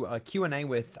to a Q&A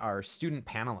with our student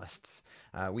panelists.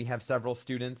 We have several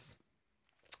students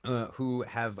who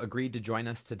have agreed to join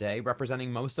us today,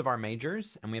 representing most of our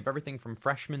majors, and we have everything from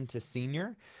freshman to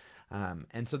senior.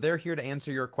 And so they're here to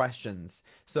answer your questions.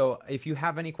 So if you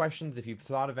have any questions, if you've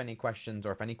thought of any questions,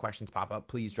 or if any questions pop up,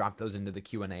 please drop those into the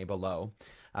Q&A below.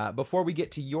 Before we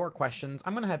get to your questions,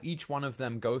 I'm going to have each one of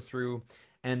them go through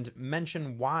and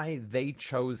mention why they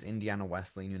chose Indiana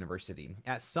Wesleyan University.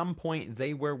 At some point,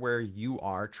 they were where you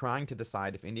are, trying to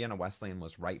decide if Indiana Wesleyan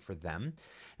was right for them.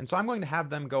 And so I'm going to have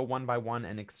them go one by one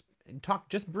and talk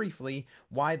just briefly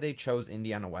why they chose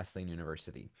Indiana Wesleyan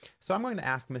University. So I'm going to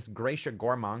ask Miss Gracia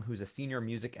Gormang, who's a senior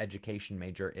music education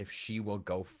major, if she will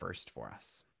go first for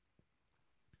us.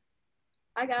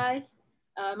 Hi guys,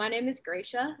 my name is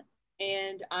Gracia,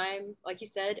 and I'm, like you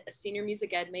said, a senior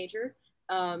music ed major,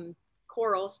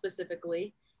 choral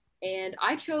specifically. And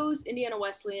I chose Indiana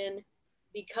Wesleyan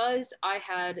because I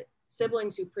had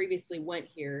siblings who previously went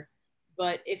here.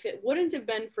 But if it wouldn't have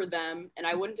been for them, and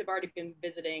I wouldn't have already been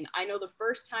visiting, I know the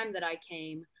first time that I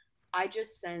came, I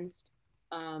just sensed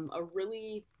a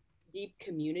really deep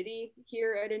community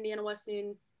here at Indiana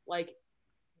Wesleyan. Like,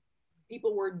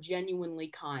 people were genuinely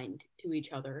kind to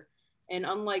each other. And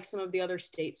unlike some of the other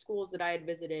state schools that I had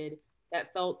visited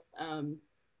that felt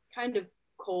kind of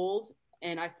cold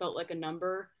and I felt like a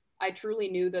number, I truly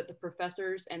knew that the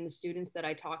professors and the students that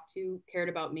I talked to cared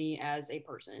about me as a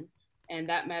person. And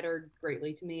that mattered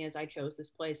greatly to me as I chose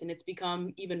this place. And it's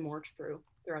become even more true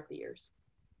throughout the years.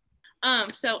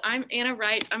 So I'm Anna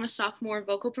Wright. I'm a sophomore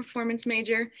vocal performance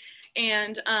major,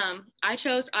 and I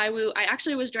chose IWU. I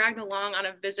actually was dragged along on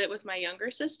a visit with my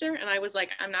younger sister, and I was like,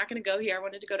 I'm not going to go here. I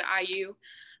wanted to go to IU.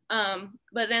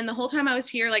 But then the whole time I was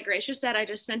here, like Gracia said, I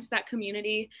just sensed that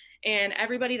community, and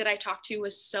everybody that I talked to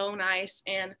was so nice,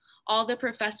 and all the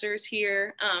professors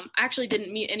here, I actually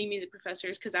didn't meet any music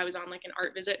professors because I was on like an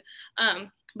art visit,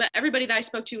 but everybody that I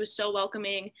spoke to was so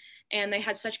welcoming, and they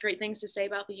had such great things to say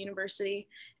about the university.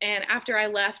 And after I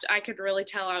left, I could really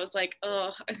tell. I was like,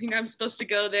 oh, I think I'm supposed to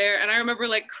go there. And I remember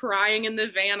like crying in the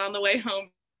van on the way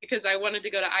home because I wanted to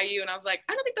go to IU, and I was like,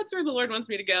 I don't think that's where the Lord wants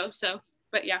me to go. So,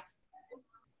 but yeah.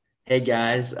 Hey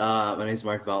guys, my name is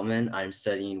Mark Veltman. I'm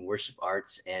studying worship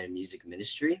arts and music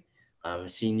ministry. I'm a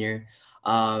senior.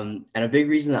 And a big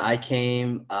reason that I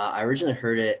came, I originally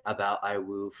heard it about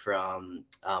IWU from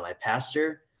my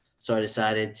pastor. So I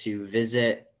decided to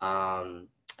visit, and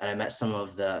I met some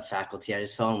of the faculty. I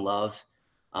just fell in love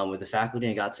with the faculty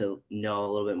and got to know a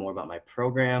little bit more about my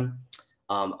program.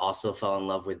 Also fell in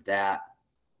love with that.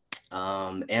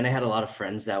 And I had a lot of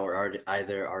friends that were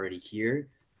either already here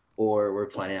or were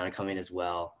planning on coming as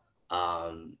well.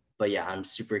 But yeah, I'm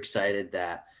super excited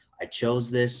that I chose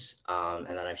this and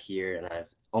that I'm here and I've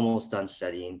almost done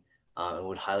studying and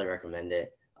would highly recommend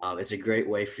it. It's a great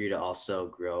way for you to also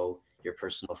grow your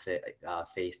personal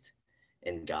faith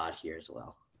in God here as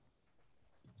well.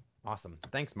 Awesome.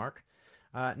 Thanks, Mark.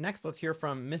 Next, let's hear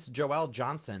from Miss Joelle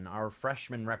Johnson, our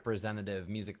freshman representative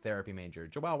music therapy major.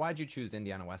 Joelle, why'd you choose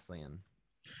Indiana Wesleyan?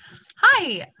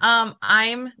 Hi,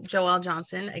 I'm Joelle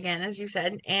Johnson, again, as you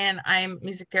said, and I'm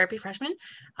music therapy freshman.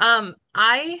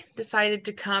 I decided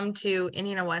to come to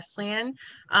Indiana Wesleyan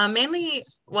mainly,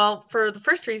 well, for the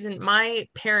first reason, my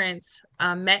parents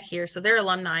met here, so they're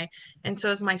alumni, and so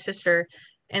is my sister.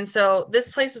 And so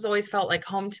this place has always felt like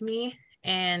home to me,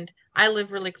 and I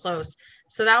live really close.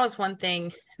 So that was one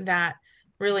thing that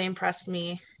really impressed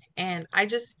me. And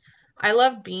I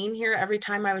love being here every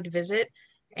time I would visit.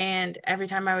 And every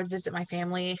time I would visit my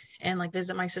family and like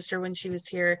visit my sister when she was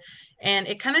here, and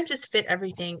it kind of just fit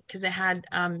everything because it had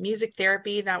music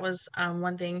therapy. That was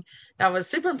one thing that was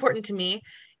super important to me.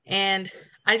 And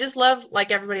I just love,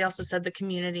 like everybody else has said, the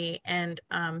community and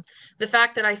the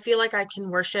fact that I feel like I can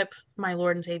worship my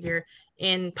Lord and Savior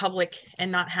in public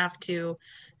and not have to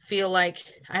feel like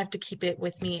I have to keep it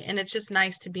with me. And it's just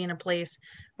nice to be in a place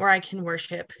where I can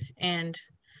worship and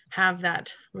have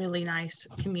that really nice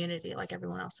community like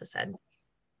everyone else has said.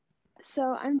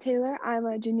 So I'm Taylor. I'm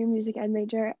a junior music ed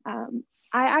major. I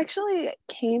actually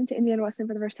came to Indiana Wesleyan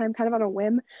for the first time kind of on a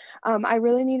whim. I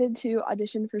really needed to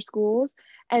audition for schools.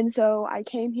 And so I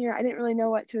came here. I didn't really know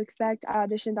what to expect. I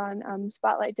auditioned on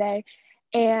Spotlight Day.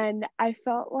 And I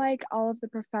felt like all of the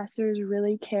professors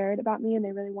really cared about me and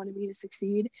they really wanted me to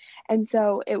succeed. And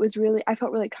so I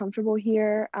felt really comfortable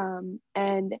here.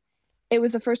 And it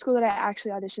was the first school that I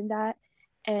actually auditioned at.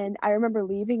 And I remember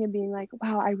leaving and being like,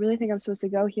 wow, I really think I'm supposed to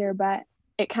go here. But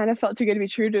it kind of felt too good to be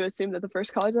true to assume that the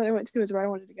first college that I went to was where I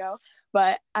wanted to go.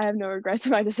 but I have no regrets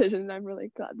in my decision. I'm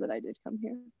really glad that I did come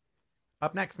here.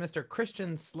 Up next, Mr.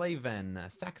 Christian Slavin,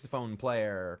 saxophone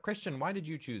player. Christian, why did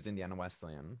you choose Indiana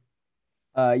Wesleyan?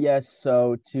 Yes,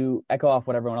 so to echo off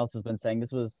what everyone else has been saying,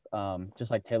 this was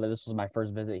just like Taylor, this was my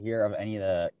first visit here of any of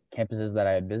the campuses that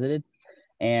I had visited.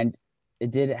 And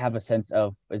it did have a sense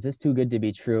of, is this too good to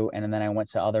be true? And then I went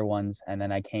to other ones, and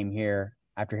then I came here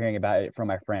after hearing about it from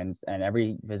my friends. And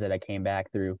every visit I came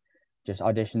back through just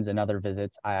auditions and other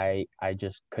visits, I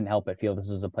just couldn't help but feel this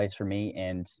was a place for me.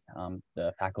 And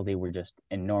the faculty were just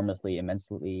immensely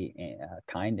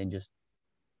kind, and just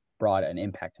brought an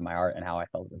impact to my art and how I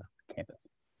felt with the campus.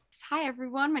 Hi,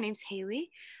 everyone. My name's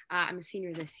Haley. I'm a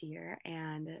senior this year,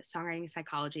 and songwriting and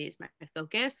psychology is my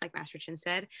focus, like Master Chin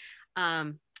said.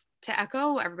 To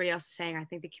echo what everybody else is saying, I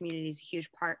think the community is a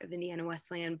huge part of Indiana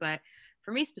Wesleyan, but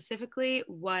for me specifically,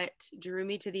 what drew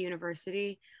me to the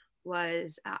university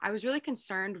was I was really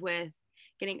concerned with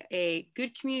getting a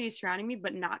good community surrounding me,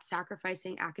 but not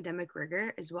sacrificing academic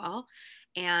rigor as well.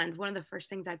 And one of the first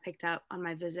things I picked up on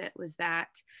my visit was that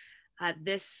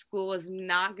this school was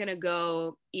not going to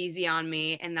go easy on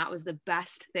me. And that was the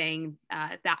best thing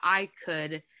that I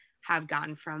could have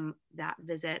gotten from that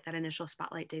visit, that initial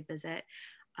Spotlight Day visit.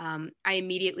 I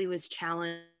immediately was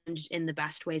challenged in the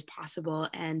best ways possible.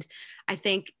 And I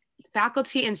think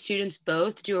faculty and students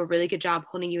both do a really good job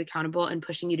holding you accountable and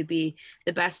pushing you to be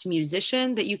the best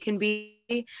musician that you can be,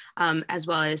 as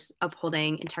well as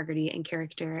upholding integrity and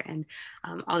character and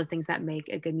all the things that make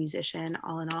a good musician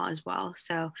all in all as well.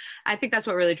 So I think that's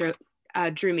what really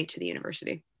drew me to the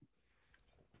university.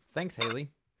 Thanks, Haley.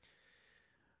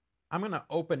 I'm going to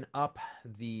open up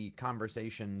the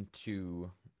conversation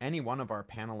to any one of our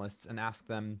panelists and ask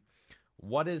them,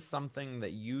 what is something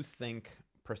that you think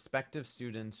prospective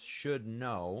students should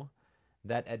know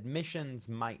that admissions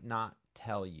might not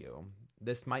tell you?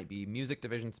 This might be music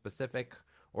division specific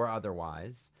or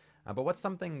otherwise, but what's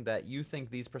something that you think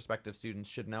these prospective students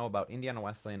should know about Indiana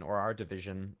Wesleyan or our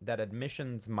division that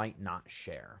admissions might not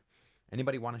share?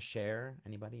 Anybody want to share?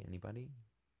 Anybody?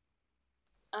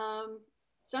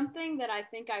 Something that I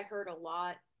think I heard a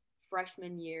lot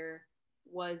freshman year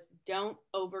was don't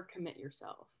overcommit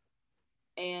yourself.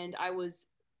 And I was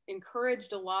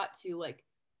encouraged a lot to like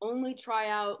only try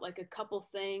out like a couple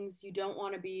things. You don't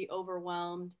want to be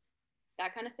overwhelmed,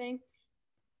 that kind of thing.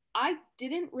 I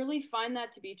didn't really find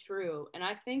that to be true. And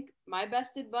I think my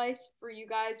best advice for you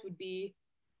guys would be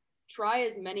try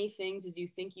as many things as you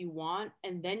think you want,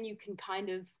 and then you can kind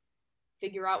of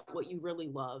figure out what you really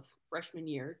love freshman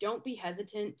year. Don't be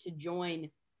hesitant to join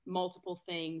multiple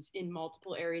things in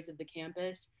multiple areas of the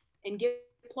campus and get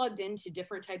plugged into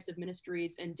different types of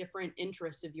ministries and different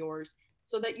interests of yours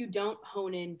so that you don't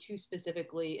hone in too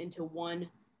specifically into one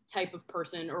type of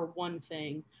person or one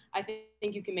thing. I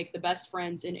think you can make the best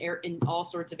friends in all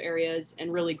sorts of areas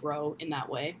and really grow in that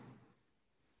way.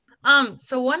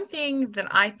 So one thing that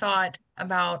I thought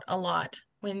about a lot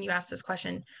when you asked this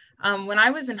question, when I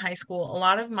was in high school, a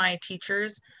lot of my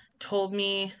teachers told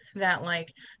me that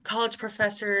like college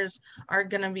professors are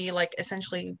going to be like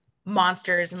essentially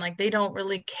monsters, and like they don't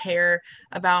really care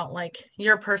about like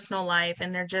your personal life,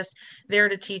 and they're just there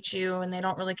to teach you, and they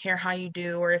don't really care how you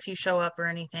do or if you show up or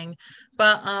anything.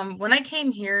 But when I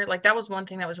came here, like that was one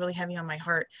thing that was really heavy on my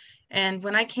heart. And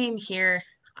when I came here,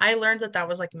 I learned that that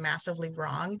was like massively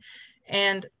wrong.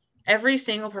 And every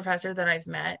single professor that I've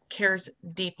met cares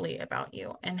deeply about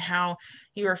you and how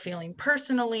you are feeling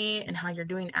personally and how you're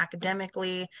doing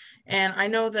academically. And I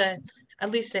know that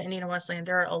at least at Indiana Wesleyan,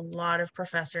 there are a lot of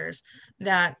professors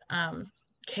that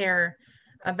care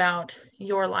about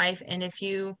your life. And if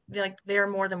you like, they're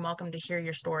more than welcome to hear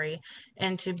your story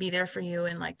and to be there for you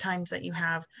in like times that you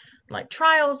have like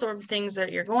trials or things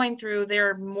that you're going through.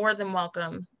 They're more than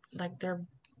welcome. Like they're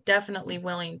definitely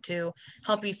willing to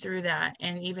help you through that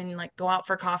and even like go out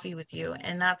for coffee with you.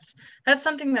 And that's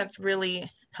something that's really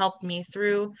helped me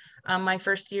through my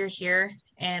first year here.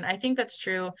 And I think that's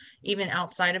true even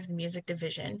outside of the music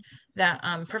division, that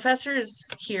professors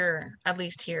here, at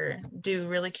least here, do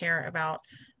really care about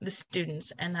the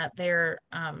students, and that they're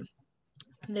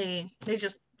they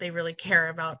really care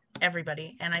about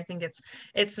everybody. And I think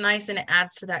it's nice, and it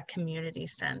adds to that community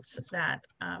sense that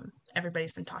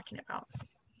everybody's been talking about.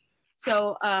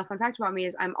 So fun fact about me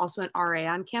is I'm also an RA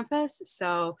on campus.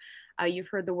 So you've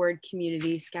heard the word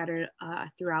community scattered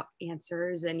throughout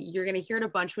answers, and you're going to hear it a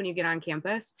bunch when you get on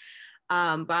campus.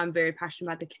 But I'm very passionate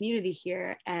about the community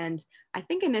here. And I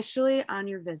think initially on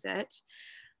your visit,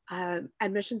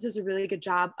 admissions does a really good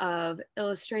job of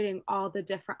illustrating all the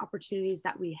different opportunities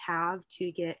that we have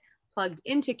to get plugged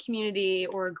into community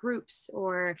or groups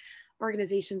or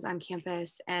organizations on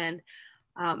campus. And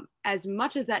As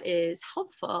much as that is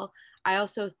helpful, I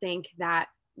also think that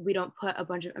we don't put a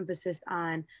bunch of emphasis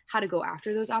on how to go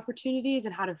after those opportunities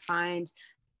and how to find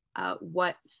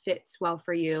what fits well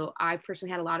for you. I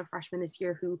personally had a lot of freshmen this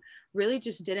year who really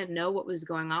just didn't know what was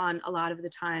going on a lot of the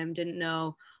time, didn't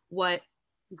know what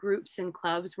groups and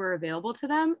clubs were available to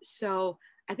them. So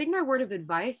I think my word of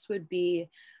advice would be,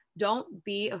 don't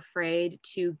be afraid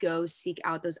to go seek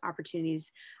out those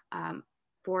opportunities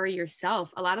for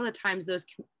yourself. A lot of the times those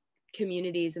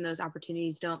communities and those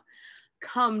opportunities don't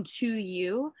come to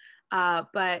you,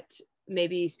 but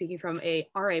maybe speaking from a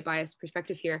RA bias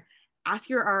perspective here, ask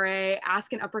your RA,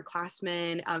 ask an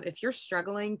upperclassman. If you're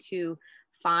struggling to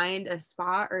find a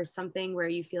spot or something where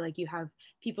you feel like you have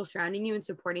people surrounding you and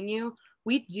supporting you,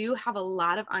 we do have a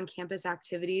lot of on-campus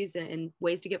activities and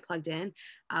ways to get plugged in.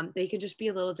 They can just be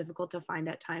a little difficult to find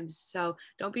at times. So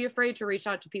don't be afraid to reach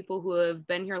out to people who have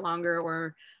been here longer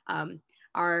or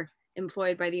are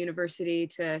employed by the university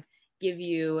to give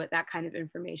you that kind of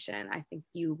information. I think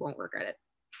you won't regret it.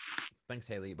 Thanks,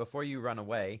 Haley. Before you run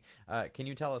away, can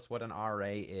you tell us what an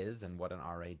RA is and what an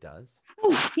RA does?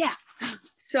 Oh, yeah.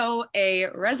 So a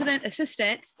resident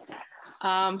assistant,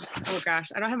 oh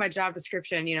gosh, I don't have my job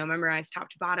description, memorized top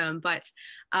to bottom, but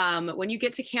when you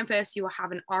get to campus, you will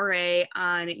have an RA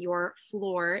on your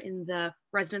floor in the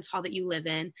residence hall that you live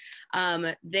in.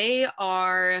 They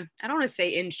are, I don't want to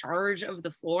say in charge of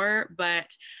the floor, but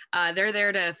they're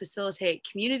there to facilitate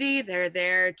community. They're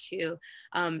there to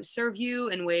serve you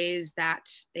in ways that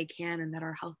they can and that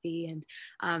are healthy,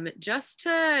 and just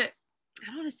to, I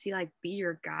don't want to see like be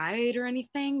your guide or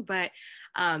anything, but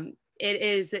it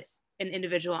is an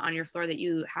individual on your floor that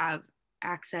you have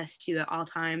access to at all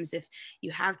times. If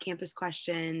you have campus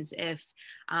questions, if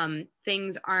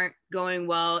things aren't going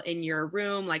well in your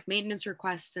room, like maintenance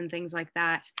requests and things like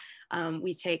that,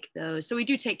 we take those. So we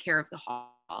do take care of the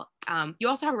hall. You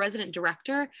also have a resident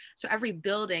director. So every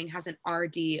building has an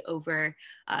RD over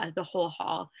the whole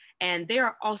hall. And they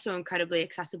are also incredibly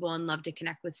accessible and love to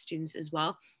connect with students as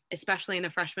well, especially in the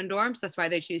freshman dorms. That's why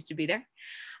they choose to be there.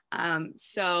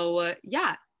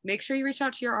 Yeah, make sure you reach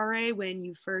out to your RA when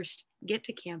you first get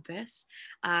to campus,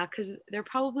 because they're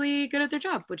probably good at their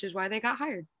job, which is why they got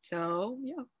hired. So,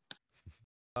 yeah.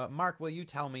 Mark, will you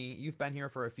tell me, you've been here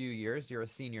for a few years, you're a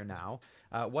senior now.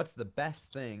 What's the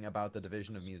best thing about the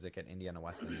Division of Music at Indiana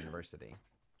Wesleyan University?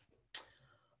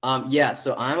 Yeah,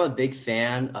 so I'm a big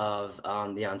fan of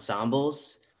the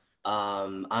ensembles.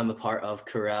 I'm a part of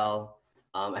chorale.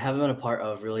 I haven't been a part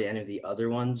of really any of the other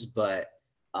ones, but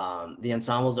the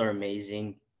ensembles are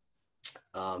amazing.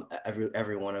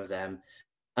 Every one of them.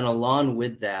 And along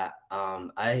with that,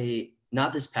 I,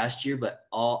 not this past year, but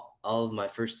all of my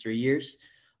first 3 years,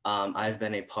 I've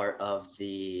been a part of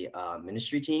the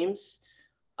ministry teams.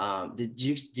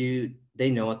 Do they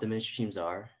know what the ministry teams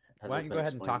are? Why don't you go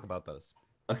ahead and talk about those?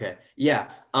 Okay. Yeah.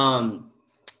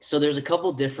 So there's a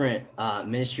couple different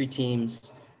ministry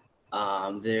teams.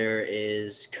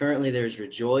 There's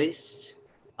Rejoiced,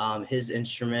 his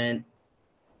instrument,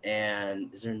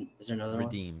 and is there another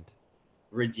Redeemed.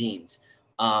 One? Redeemed.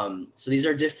 So these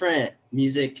are different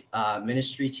music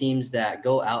ministry teams that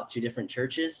go out to different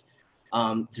churches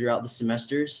throughout the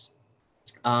semesters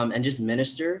and just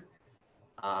minister.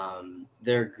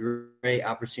 They're a great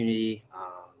opportunity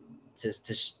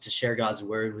to share God's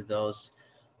word with those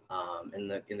in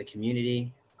the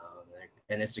community,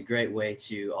 and it's a great way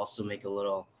to also make a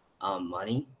little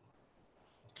money.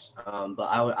 But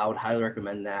I would highly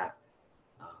recommend that.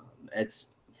 It's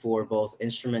for both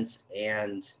instruments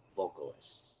and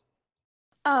vocalists.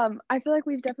 I feel like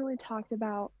we've definitely talked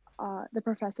about the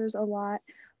professors a lot,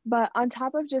 but on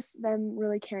top of just them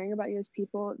really caring about you as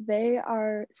people, they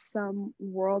are some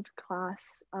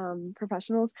world-class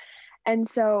professionals. And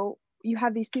so you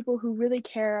have these people who really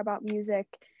care about music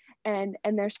and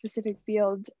their specific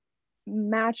field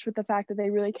matched with the fact that they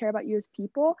really care about you as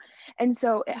people. And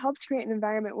so it helps create an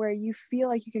environment where you feel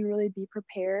like you can really be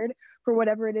prepared for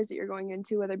whatever it is that you're going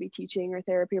into, whether it be teaching or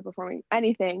therapy or performing,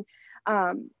 anything,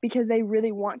 because they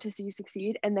really want to see you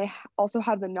succeed, and they also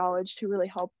have the knowledge to really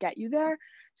help get you there.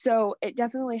 So it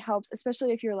definitely helps,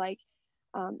 especially if you're like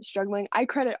struggling. I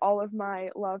credit all of my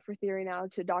love for theory now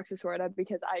to Doc Sorda,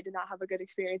 because I did not have a good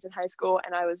experience in high school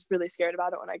and I was really scared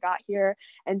about it when I got here.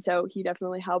 And so he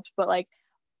definitely helped. But like,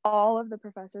 all of the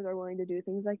professors are willing to do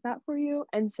things like that for you.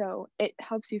 And so it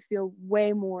helps you feel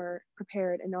way more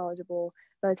prepared and knowledgeable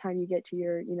by the time you get to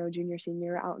your, junior,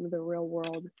 senior, out into the real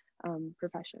world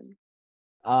profession.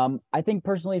 I think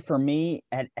personally for me,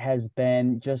 it has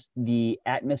been just the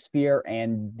atmosphere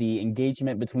and the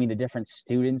engagement between the different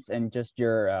students and just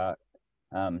your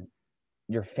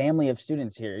family of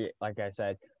students here. Like I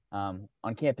said, on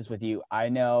campus with you. I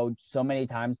know so many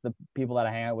times the people that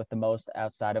I hang out with the most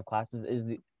outside of classes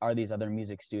are these other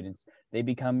music students. They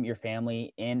become your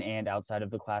family in and outside of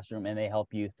the classroom, and they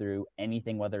help you through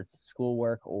anything, whether it's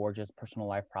schoolwork or just personal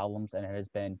life problems. And it has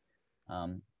been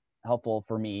helpful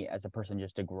for me as a person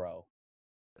just to grow.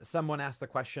 Someone asked the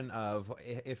question of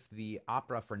if the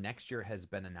opera for next year has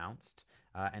been announced,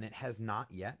 and it has not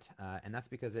yet, and that's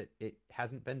because it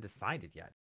hasn't been decided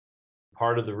yet.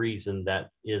 Part of the reason that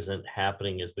isn't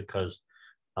happening is because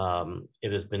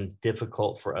it has been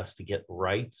difficult for us to get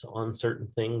rights on certain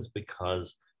things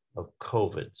because of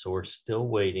COVID. So we're still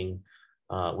waiting.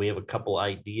 We have a couple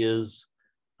ideas,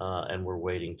 and we're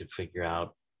waiting to figure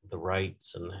out the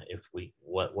rights and if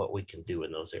what we can do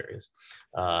in those areas.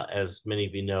 As many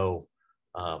of you know,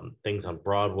 things on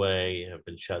Broadway have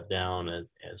been shut down,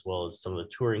 as well as some of the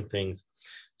touring things.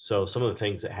 So some of the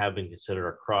things that have been considered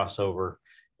a crossover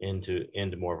into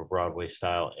more of a Broadway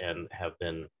style and have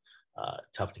been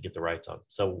tough to get the rights on.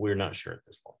 So we're not sure at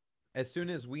this point. As soon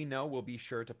as we know, we'll be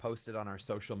sure to post it on our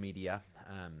social media.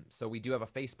 So we do have a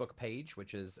Facebook page,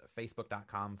 which is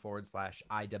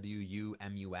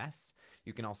facebook.com/IWUMUS.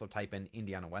 You can also type in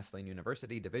Indiana Wesleyan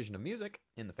University Division of Music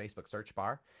in the Facebook search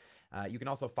bar. You can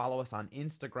also follow us on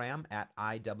Instagram at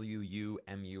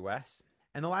IWUMUS.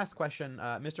 And the last question,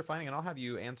 Mr. Flanagan, I'll have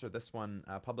you answer this one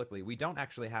publicly. We don't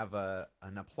actually have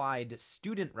an applied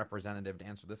student representative to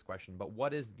answer this question, but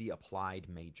what is the applied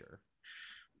major?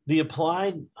 The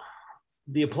applied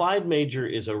major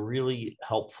is a really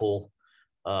helpful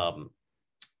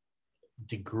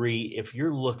degree if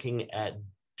you're looking at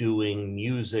doing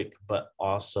music, but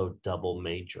also double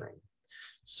majoring.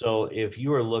 So if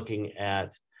you are looking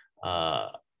at, I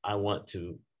want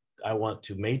to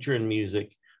major in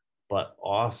music, but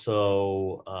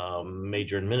also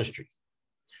major in ministry,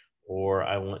 or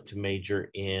I want to major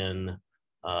in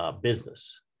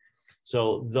business.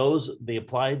 So the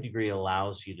applied degree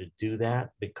allows you to do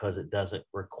that because it doesn't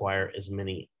require as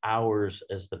many hours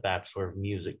as the Bachelor of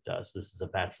Music does. This is a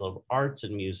Bachelor of Arts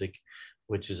in Music,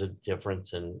 which is a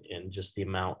difference in just the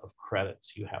amount of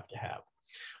credits you have to have.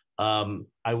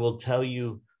 I will tell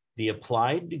you, the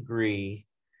applied degree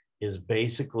is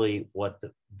basically what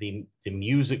the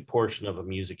music portion of a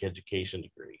music education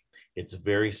degree. It's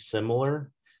very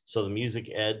similar. So the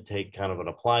music ed take kind of an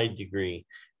applied degree,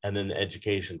 and then the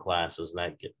education classes,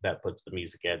 and that puts the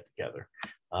music ed together.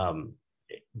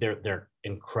 They're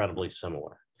incredibly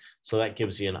similar. So that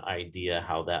gives you an idea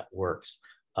how that works.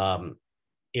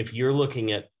 If you're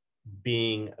looking at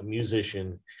being a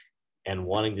musician and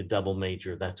wanting to double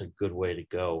major, that's a good way to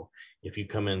go. If you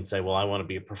come in and say, well, I want to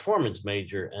be a performance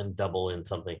major and double in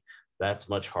something, that's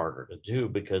much harder to do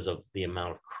because of the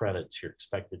amount of credits you're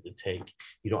expected to take.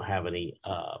 You don't have any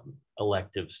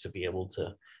electives to be able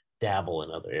to dabble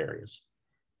in other areas.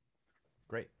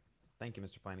 Great. Thank you,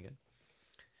 Mr. Flanagan.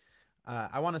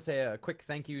 I want to say a quick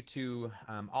thank you to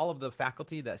all of the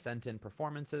faculty that sent in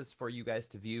performances for you guys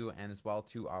to view, and as well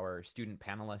to our student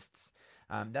panelists.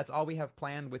 That's all we have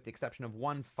planned, with the exception of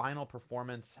one final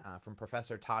performance from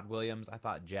Professor Todd Williams. I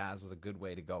thought jazz was a good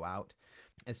way to go out.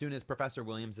 As soon as Professor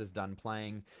Williams is done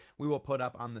playing, we will put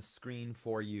up on the screen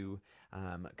for you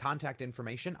contact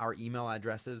information, our email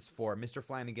addresses for Mr.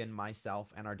 Flanagan,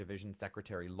 myself, and our division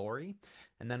secretary, Lori.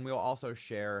 And then we'll also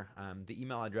share the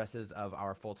email addresses of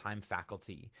our full-time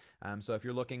faculty. So if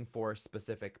you're looking for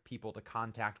specific people to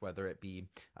contact, whether it be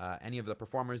any of the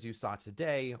performers you saw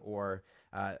today or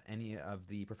any of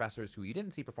the professors who you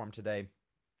didn't see perform today,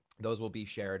 those will be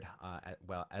shared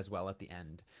as well at the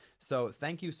end. So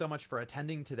thank you so much for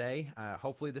attending today.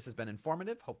 Hopefully this has been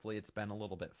informative. Hopefully it's been a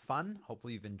little bit fun.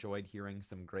 Hopefully you've enjoyed hearing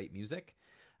some great music.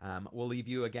 We'll leave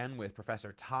you again with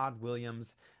Professor Todd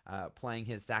Williams playing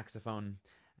his saxophone,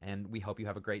 and we hope you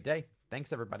have a great day.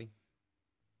 Thanks, everybody.